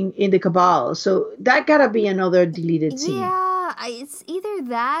being in the Cabal? So that gotta be another deleted scene. Yeah, it's either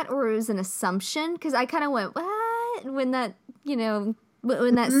that or it was an assumption, because I kind of went, what? When that, when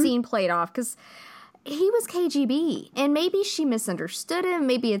that Mhm. scene played off, because he was KGB, and maybe she misunderstood him.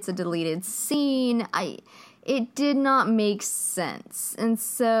 Maybe it's a deleted scene. It did not make sense. And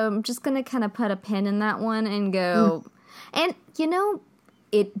so I'm just going to kind of put a pin in that one and go, and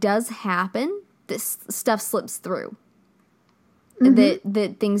it does happen. This stuff slips through.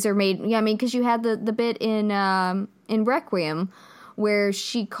 That things are made. Yeah, I mean, because you had the bit in Requiem where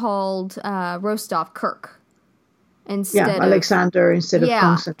she called Rostov Kirk instead Yeah, of Alexander instead of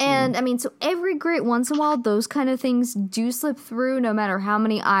Constantine. and I mean, so every great once in a while, those kind of things do slip through, no matter how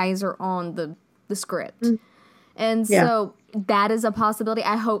many eyes are on the script. And Yeah. so that is a possibility.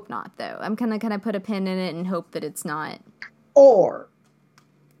 I hope not, though. I'm gonna kind of put a pin in it and hope that it's not. Or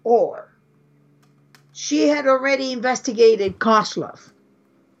she had already investigated Koslov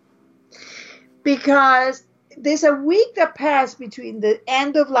because there's a week that passed between the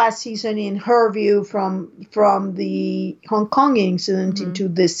end of last season, in her view, from the Hong Kong incident into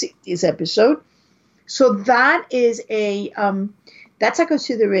this episode. So that is that's a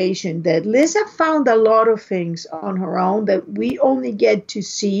consideration that Lisa found a lot of things on her own that we only get to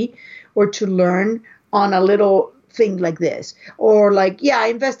see or to learn on a little thing like this. Or like, yeah, I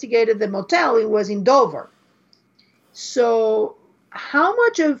investigated the motel. It was in Dover. So how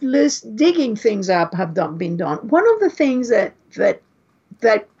much of Liz digging things up have been done? One of the things that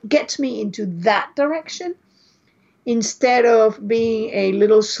gets me into that direction, instead of being a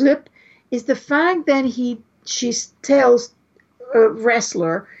little slip, is the fact that she tells a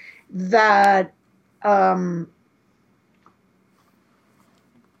Wrestler that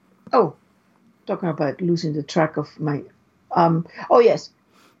talking about losing the track of my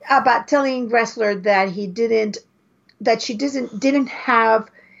about telling Wrestler that she didn't have,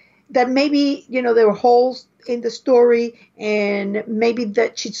 that maybe there were holes in the story, and maybe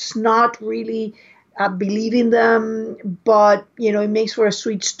that she's not really believing them, but it makes for a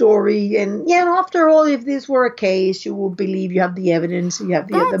sweet story. And after all, if this were a case, you will believe you have the evidence, you have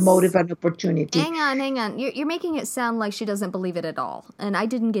the motive That's and opportunity. hang on. You're making it sound like she doesn't believe it at all, and I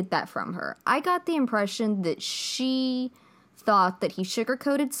didn't get that from her. I got the impression that she thought that he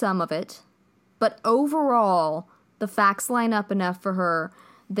sugarcoated some of it, but overall, the facts line up enough for her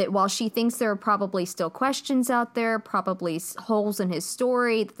that while she thinks there are probably still questions out there, probably holes in his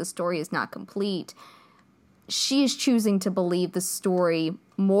story, that the story is not complete, she is choosing to believe the story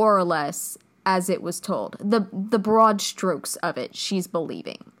more or less as it was told. The broad strokes of it, she's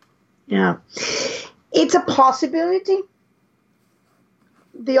believing. Yeah. It's a possibility.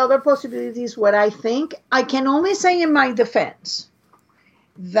 The other possibility is what I think. I can only say in my defense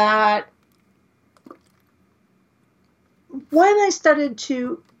that when I started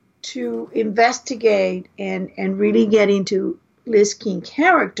to investigate and really get into Liz King's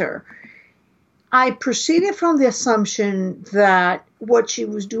character, I proceeded from the assumption that what she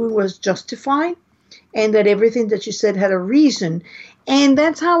was doing was justified and that everything that she said had a reason. And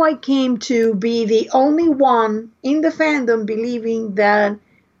that's how I came to be the only one in the fandom believing that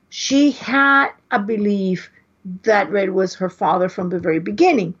she had a belief that Red was her father from the very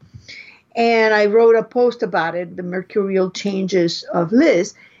beginning. And I wrote a post about it, the mercurial changes of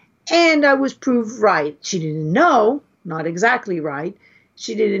Liz, and I was proved right. She didn't know, not exactly right.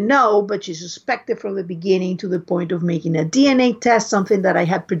 She didn't know, but she suspected from the beginning to the point of making a DNA test, something that I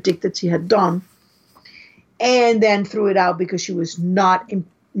had predicted she had done, and then threw it out because she was not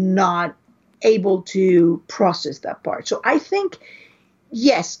able to process that part. So I think,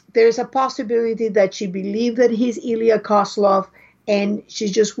 yes, there's a possibility that she believed that he's Ilya Kozlov, and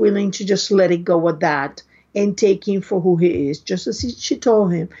she's just willing to just let it go at that and take him for who he is, just as she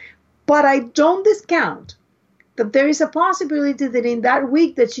told him. But I don't discount that there is a possibility that in that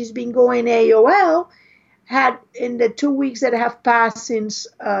week that she's been going AOL, had in the 2 weeks that have passed since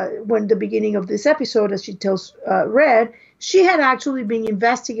when the beginning of this episode, as she tells Red, she had actually been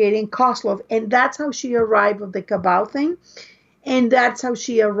investigating Kozlov, and that's how she arrived at the Cabal thing, and that's how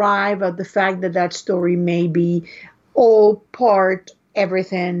she arrived at the fact that that story may be all part,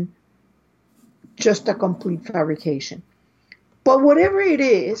 everything, just a complete fabrication. But whatever it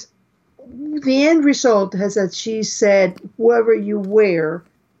is, the end result is that she said, whoever you were,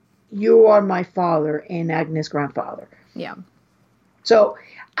 you are my father and Agnes' grandfather. Yeah. So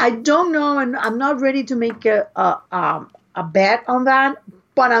I don't know, and I'm not ready to make a bet on that,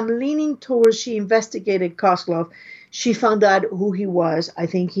 but I'm leaning towards she investigated Kozlov. She found out who he was. I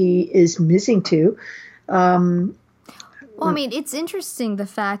think he is missing too. Well, I mean, it's interesting the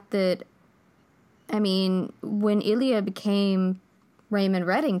fact that, I mean, when Ilya became Raymond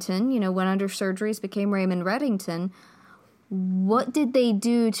Reddington, went under surgeries, became Raymond Reddington, what did they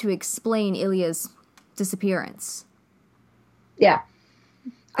do to explain Ilya's disappearance? Yeah.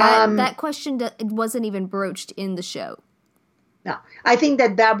 That question wasn't even broached in the show. No, I think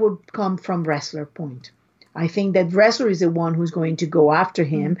that would come from Wrestler Point. I think that Wrestler is the one who's going to go after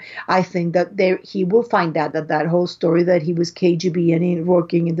him. I think that he will find out that whole story that he was KGB and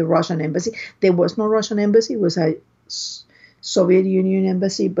working in the Russian embassy. There was no Russian embassy. It was a Soviet Union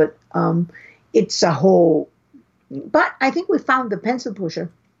embassy. But it's a whole... But I think we found the pencil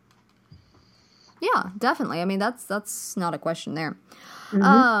pusher. Yeah, definitely. I mean, that's not a question there.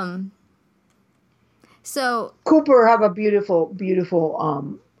 Mm-hmm. So... Cooper have a beautiful...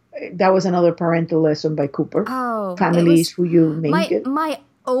 that was another parental lesson by Cooper. Oh, families who you make it. My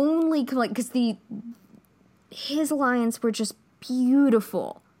only complaint, because his lines were just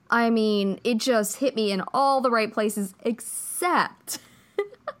beautiful. I mean, it just hit me in all the right places, except,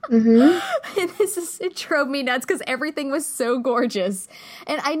 Mm-hmm. and it drove me nuts because everything was so gorgeous,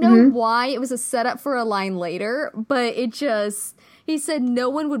 and I know why it was a setup for a line later, but it just. He said no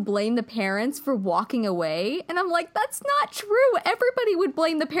one would blame the parents for walking away. And I'm like, that's not true. Everybody would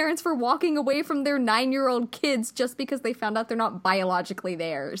blame the parents for walking away from their 9-year-old kids just because they found out they're not biologically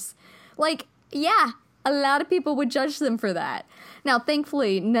theirs. Like, yeah, a lot of people would judge them for that. Now,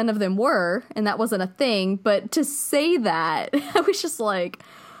 thankfully, none of them were, and that wasn't a thing. But to say that, I was just like,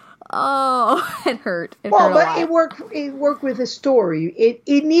 oh, it hurt. It hurt a lot. It worked with the story.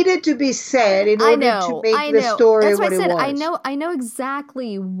 It needed to be said in order to make the story That's what I said. it was. I know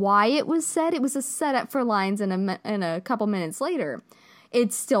exactly why it was said. It was a setup for lines, and a couple minutes later,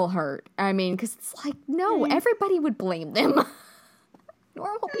 it still hurt. I mean, because it's like, no, everybody would blame them.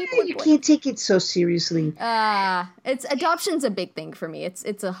 Normal people would blame. You can't take it so seriously. Adoption's a big thing for me.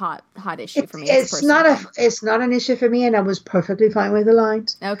 It's a hot issue for me. It's not an issue for me, and I was perfectly fine with the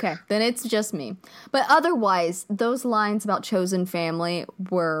lines. Okay, then it's just me. But otherwise, those lines about chosen family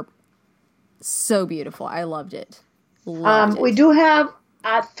were So beautiful. I loved it. Loved We it. do have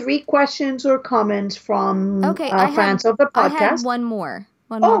 3 questions or comments from Okay, fans of the I had podcast. one more.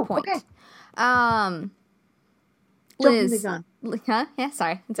 One more Oh, okay. point. Um Jumping the Liz. gun. Huh? Yeah,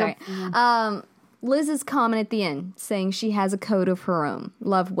 sorry. It's all right. Jumping the gun. Liz's comment at the end saying she has a code of her own.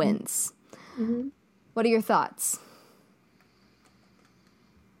 Love wins. Mm-hmm. What are your thoughts?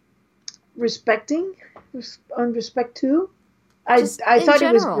 Respecting? On respect to? I Just I in thought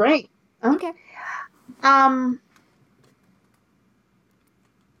it was general. great. Huh? Okay. Um,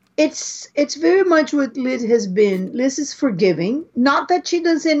 it's very much what Liz has been. Liz is forgiving. Not that she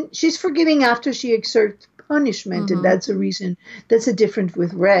doesn't. She's forgiving after she exerts punishment, and Mm-hmm. that's a reason. That's a difference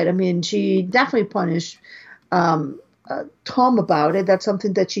with Red. I mean, she definitely punished um, Tom about it. That's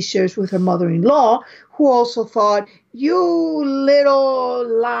something that she shares with her mother-in-law, who also thought, "You little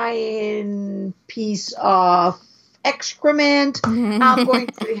lying piece of excrement. I'm going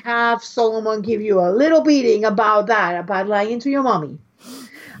to have Solomon give you a little beating about that, about lying to your mommy."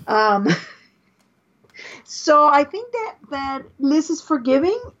 Um, so I think that Liz is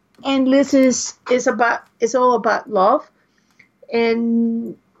forgiving, and Liz is all about love,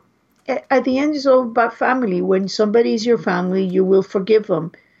 and at the end it's all about family. When somebody is your family, you will forgive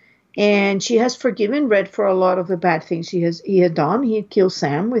them, and she has forgiven Red for a lot of the bad things he had done. He had killed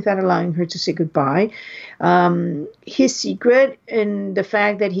Sam without allowing her to say goodbye. His secret and the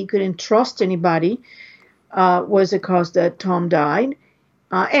fact that he couldn't trust anybody was the cause that Tom died.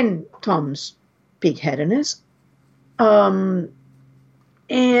 And Tom's pigheadedness. And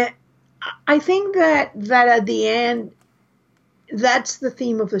I think that at the end, that's the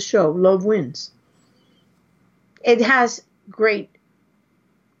theme of the show. Love wins. It has great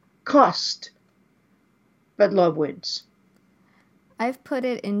cost, but love wins. I've put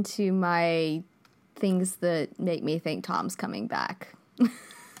it into my things that make me think Tom's coming back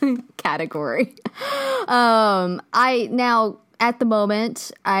category. I now at the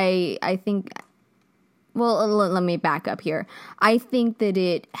moment I think, well, let me back up here. I think that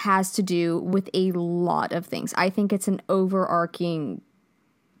it has to do with a lot of things. I think it's an overarching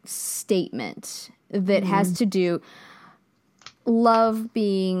statement that has to do love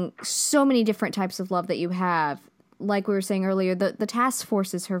being so many different types of love that you have. Like we were saying earlier, the task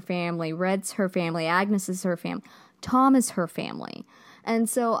force is her family, Red's her family, Agnes is her family, Tom is her family. And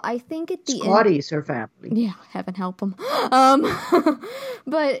so I think at the Scotty is her family. yeah, heaven help them.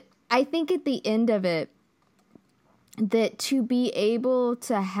 But I think at the end of it, that to be able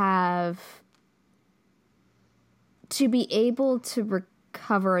to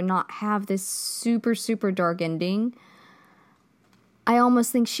recover and not have this super, super dark ending, I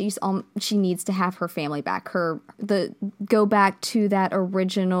almost think she needs to have her family back. Go back to that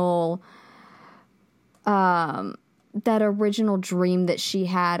original dream that she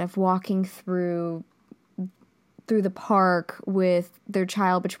had of walking through the park with their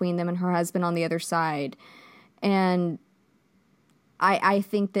child between them and her husband on the other side. And I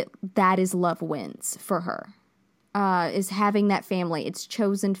think that is love wins for her. Is having that family. It's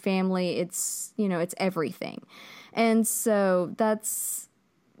chosen family. It's, it's everything. And so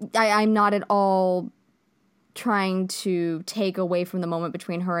I'm not at all trying to take away from the moment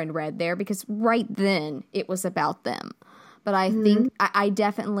between her and Red there, because right then it was about them. But I think I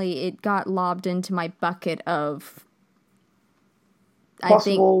definitely, it got lobbed into my bucket of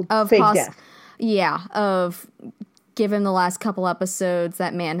Possible fake death. Yeah, of given the last couple episodes,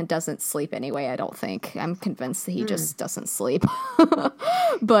 that man doesn't sleep anyway, I don't think. I'm convinced that he just doesn't sleep.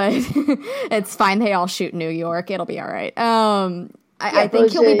 But it's fine. They all shoot New York. It'll be all right. I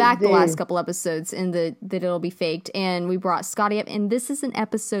think he'll be back the last couple episodes and that it'll be faked. And we brought Scotty up. And this is an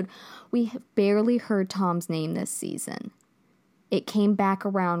episode, we have barely heard Tom's name this season. It came back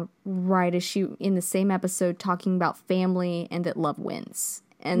around right as she, in the same episode, talking about family and that love wins.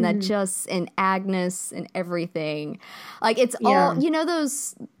 And that just, and Agnes and everything. Like, it's all,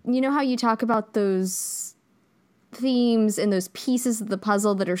 how you talk about those themes and those pieces of the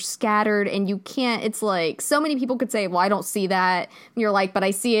puzzle that are scattered and you can't, it's like, so many people could say, well, I don't see that. And you're like, but I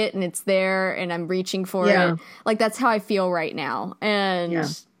see it and it's there and I'm reaching for it. Like, that's how I feel right now.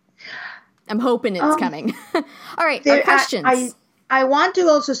 And I'm hoping it's coming. All right, our questions. I want to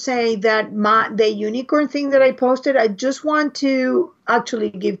also say that the unicorn thing that I posted, I just want to actually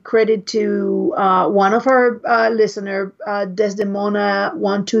give credit to one of our listener,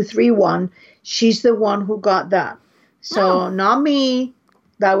 Desdemona1231. She's the one who got that. So not me,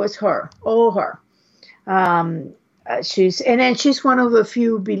 that was her. All her. She's one of the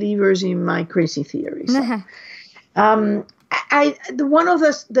few believers in my crazy theories. So. One of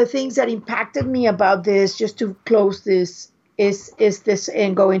the things that impacted me about this, just to close this, is this,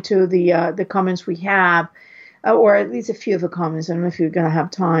 and go into the comments we have, or at least a few of the comments. I don't know if you're going to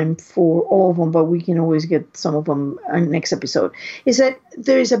have time for all of them, but we can always get some of them next episode. Is that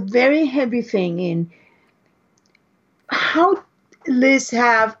there is a very heavy thing in how Liz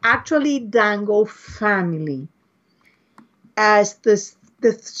have actually dangled family as the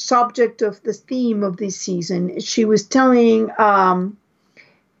subject of the theme of this season. She was telling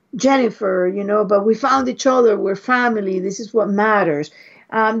Jennifer, but we found each other. We're family. This is what matters.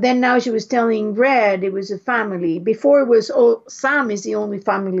 Then now she was telling Red it was a family. Before it was, oh, Sam is the only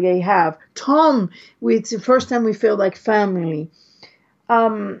family I have. Tom, it's the first time we feel like family.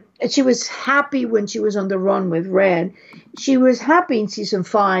 She was happy when she was on the run with Red. She was happy in season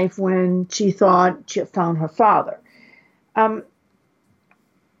 5 when she thought she found her father.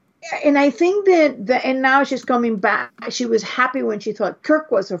 And I think and now she's coming back. She was happy when she thought Kirk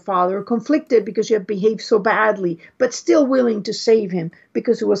was her father, conflicted because she had behaved so badly, but still willing to save him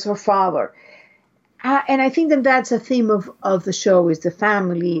because it was her father. And I think that's a theme of the show, is the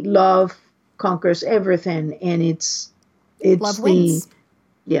family. Love conquers everything, and it's love wins.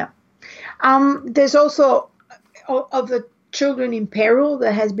 Yeah. There's also of the children in peril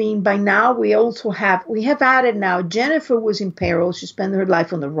that has been, by now we have added now. Jennifer was in peril. She spent her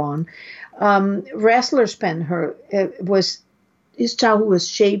life on the run. Wrestler spent his childhood was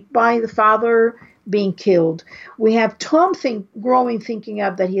shaped by the father being killed. We have Tom thinking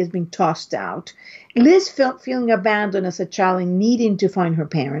up that he has been tossed out. Liz feeling abandoned as a child and needing to find her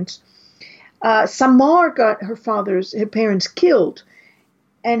parents. Samar got her parents killed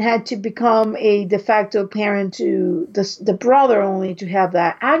and had to become a de facto parent to the brother, only to have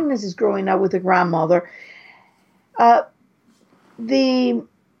that. Agnes is growing up with a grandmother. We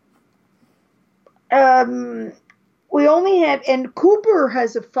only have, and Cooper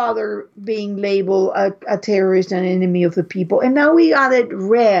has a father being labeled a terrorist and enemy of the people. And now we added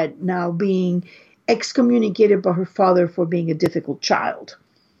Red now being excommunicated by her father for being a difficult child.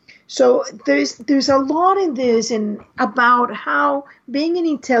 So there's a lot in this, and about how being in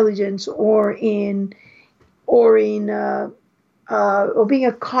intelligence or being a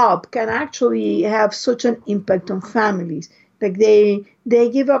cop can actually have such an impact on families. Like they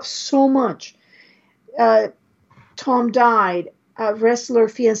give up so much. Tom died. Wrestler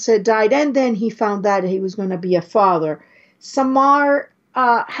fiance died, and then he found out he was going to be a father. Samar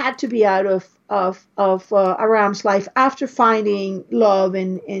had to be out of Aram's life after finding love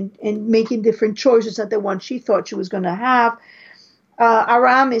and making different choices than the one she thought she was going to have.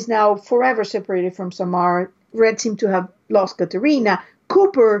 Aram is now forever separated from Samar. Red seemed to have lost Katerina.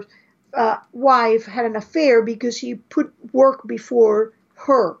 Cooper's wife had an affair because he put work before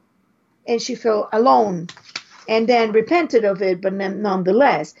her, and she felt alone, and then repented of it, but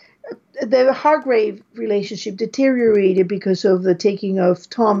nonetheless. The Hargrave relationship deteriorated because of the taking of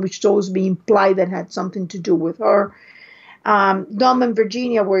Tom, which always been implied that had something to do with her. Dom and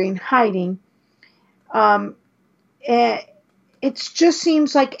Virginia were in hiding. It just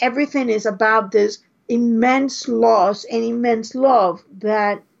seems like everything is about this immense loss and immense love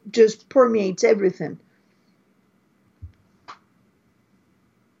that just permeates everything.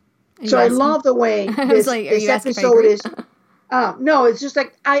 So I love the way this episode is. No, it's just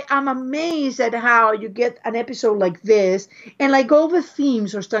like I'm amazed at how you get an episode like this, and like all the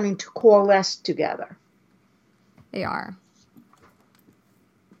themes are starting to coalesce together. They are.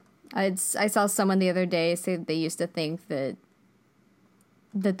 I saw someone the other day say that they used to think that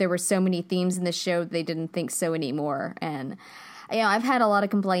there were so many themes in the show they didn't think so anymore. And I've had a lot of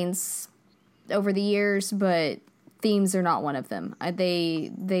complaints over the years, but themes are not one of them.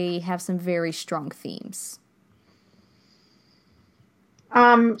 They have some very strong themes.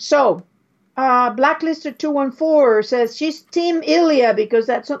 Blacklister 214 says she's Team Ilya because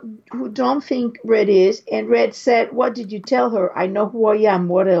that's who Dom think Red is. And Red said, "What did you tell her? I know who I am.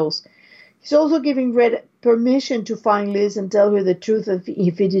 What else?" He's also giving Red permission to find Liz and tell her the truth if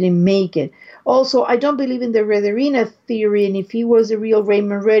he didn't make it. Also, I don't believe in the Red Arena theory, and if he was the real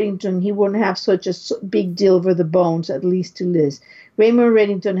Raymond Reddington, he wouldn't have such a big deal over the bones, at least to Liz. Raymond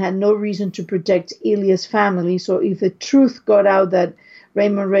Reddington had no reason to protect Ilya's family, so if the truth got out that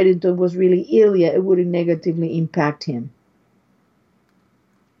Raymond Reddington was really Ilya, it wouldn't negatively impact him.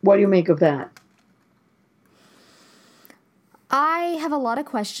 What do you make of that? I have a lot of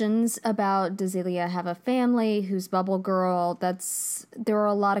questions about, does Ilya have a family? Who's Bubble Girl? There are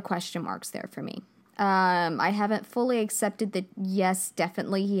a lot of question marks there for me. I haven't fully accepted that, yes,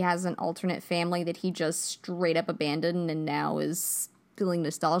 definitely he has an alternate family that he just straight up abandoned and now is feeling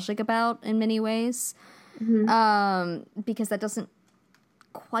nostalgic about in many ways. Mm-hmm. Because that doesn't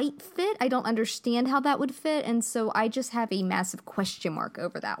quite fit. I don't understand how that would fit, and so I just have a massive question mark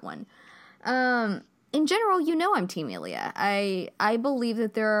over that one. In general, I'm Team Ilya. I believe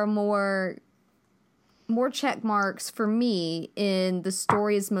that there are more check marks for me in the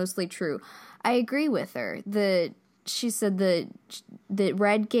story is mostly true. I agree with her that she said that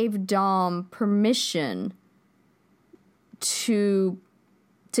Red gave Dom permission to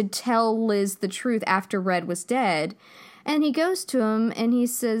tell Liz the truth after Red was dead. And he goes to him and he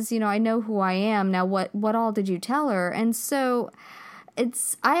says, I know who I am. Now what all did you tell her? And so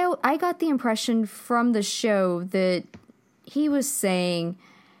I got the impression from the show that he was saying,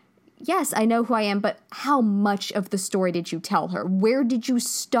 yes, I know who I am, but how much of the story did you tell her? Where did you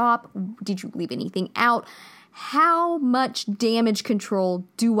stop? Did you leave anything out? How much damage control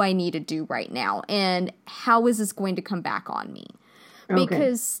do I need to do right now? And how is this going to come back on me? Okay.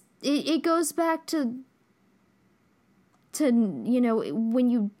 Because it goes back to when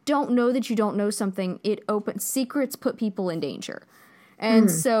you don't know that you don't know something, secrets put people in danger.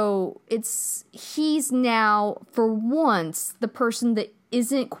 And so he's now, for once, the person that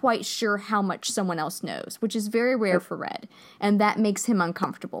isn't quite sure how much someone else knows, which is very rare for Red. And that makes him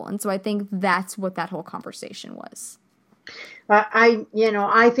uncomfortable. And so I think that's what that whole conversation was. I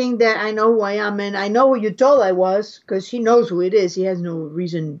think that I know who I am, and I know who you told I was, because he knows who it is. He has no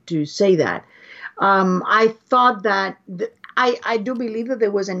reason to say that. I thought that I do believe that there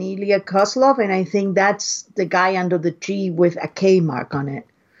was an Ilya Kozlov, and I think that's the guy under the tree with a K mark on it.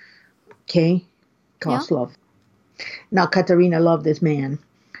 K, Kozlov. Yeah. Now Katerina loved this man.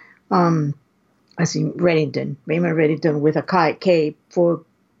 I see Reddington, Raymond Reddington with a K for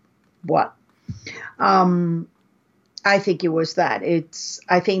what? I think it was that.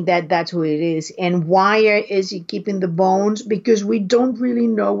 I think that's who it is. And why is he keeping the bones? Because we don't really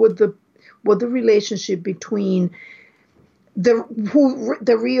know what the relationship between the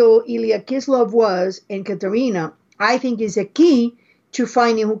real Ilya Kozlov was and Katerina. I think is a key to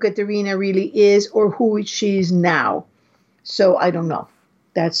finding who Katerina really is or who she is now. So I don't know.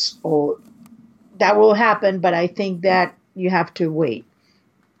 That's all. That will happen, but I think that you have to wait.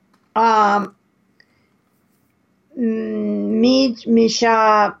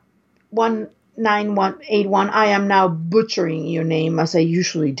 Misha 19181. I am now butchering your name as I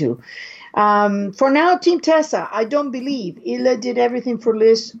usually do. For now, Team Tessa. I don't believe Ilya did everything for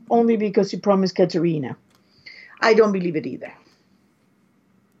Liz only because he promised Katerina. I don't believe it either.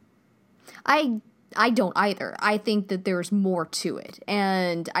 I don't either. I think that there's more to it.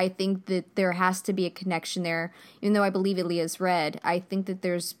 And I think that there has to be a connection there. Even though I believe Ilya's Red, I think that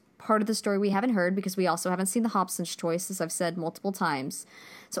there's part of the story we haven't heard because we also haven't seen the Hobson's choice, as I've said multiple times.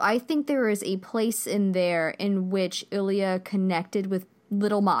 So I think there is a place in there in which Ilya connected with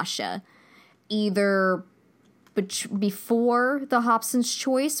little Masha, either before the Hobson's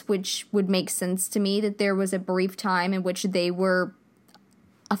choice, which would make sense to me that there was a brief time in which they were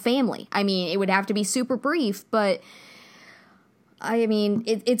a family. I mean, it would have to be super brief, but I mean,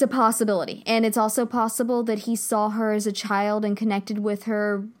 it's a possibility. And it's also possible that he saw her as a child and connected with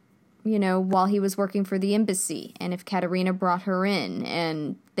her, while he was working for the embassy. And if Katerina brought her in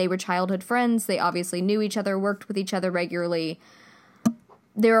and they were childhood friends, they obviously knew each other, worked with each other regularly.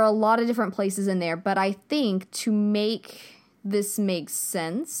 There are a lot of different places in there, but I think to make this make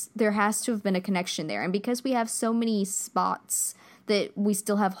sense, there has to have been a connection there. And because we have so many spots that we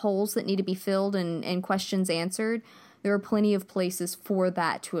still have holes that need to be filled and questions answered, there are plenty of places for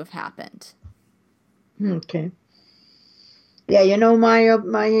that to have happened. Okay. Yeah,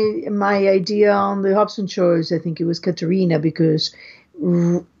 my idea on the Hobson choice, I think it was Katerina, because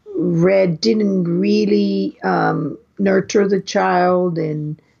Red didn't really nurture the child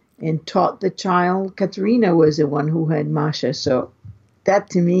and taught the child. Katerina was the one who had Masha. So that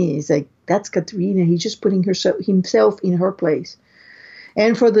to me is like, that's Katerina. He's just putting himself in her place.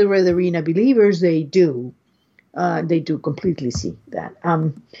 And for the Red Arena believers, they do completely see that.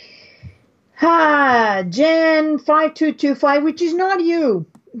 Jen 5225, which is not you.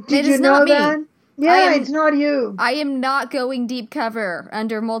 Did you know that? Yeah, it's not you. I am not going deep cover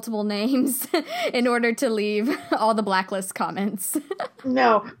under multiple names in order to leave all the blacklist comments.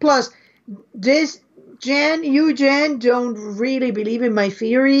 No. Plus, Jen, don't really believe in my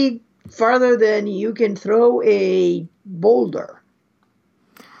theory farther than you can throw a boulder.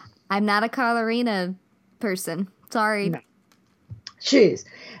 I'm not a Carlarina person. Sorry. No. Jeez.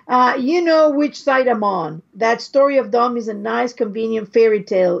 You know which side I'm on. That story of Dom is a nice, convenient fairy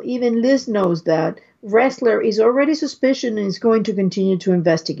tale. Even Liz knows that. Wrestler is already suspicious and is going to continue to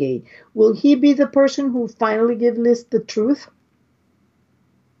investigate. Will he be the person who finally gives Liz the truth?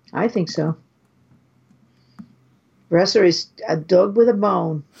 I think so. Dresser is a dog with a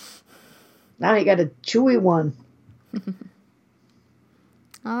bone. Now he got a chewy one.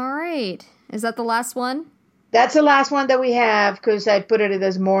 All right. Is that the last one? That's the last one that we have because I put it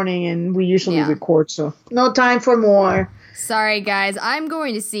this morning and we usually record, so no time for more. Sorry, guys. I'm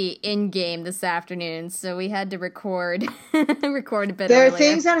going to see In-Game this afternoon, so we had to record a bit earlier. There are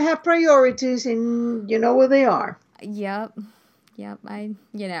things that have priorities, and you know where they are. Yep.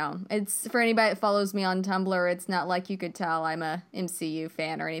 It's for anybody that follows me on Tumblr, it's not like you could tell I'm a MCU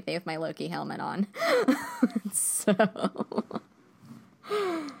fan or anything with my Loki helmet on. So...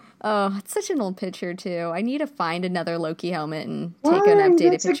 Oh, it's such an old picture, too. I need to find another Loki helmet and take an updated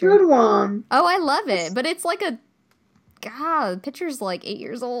that's picture. That's a good one. Oh, I love it. But it's like God, the picture's like 8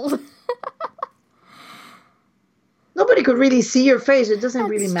 years old. Nobody could really see your face. It doesn't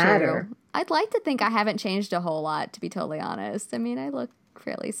really matter. True. I'd like to think I haven't changed a whole lot, to be totally honest. I mean, I look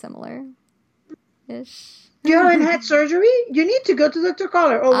fairly similar-ish. You haven't had surgery? You need to go to Dr.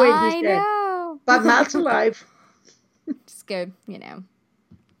 Collar. Oh, wait, he's dead. I know. But Mal's alive. Just go,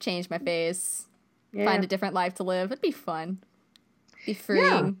 change my face, find a different life to live. It'd be fun. Be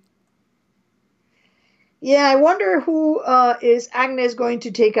freeing. Yeah, I wonder who is Agnes going to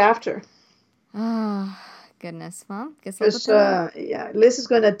take after. Oh, goodness. Well, guess Liz is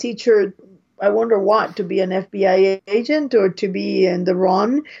going to teach her, I wonder what, to be an FBI agent or to be in the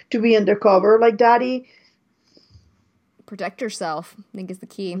run, to be undercover like Daddy. Protect yourself, I think is the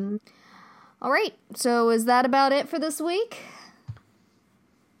key. Mm-hmm. All right, so is that about it for this week?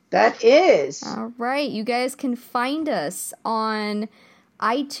 That is. All right, you guys can find us on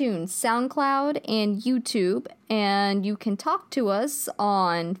iTunes, SoundCloud, and YouTube, and you can talk to us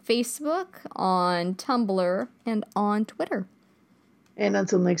on Facebook, on Tumblr, and on Twitter. And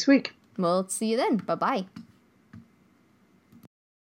until next week. We'll see you then. Bye-bye.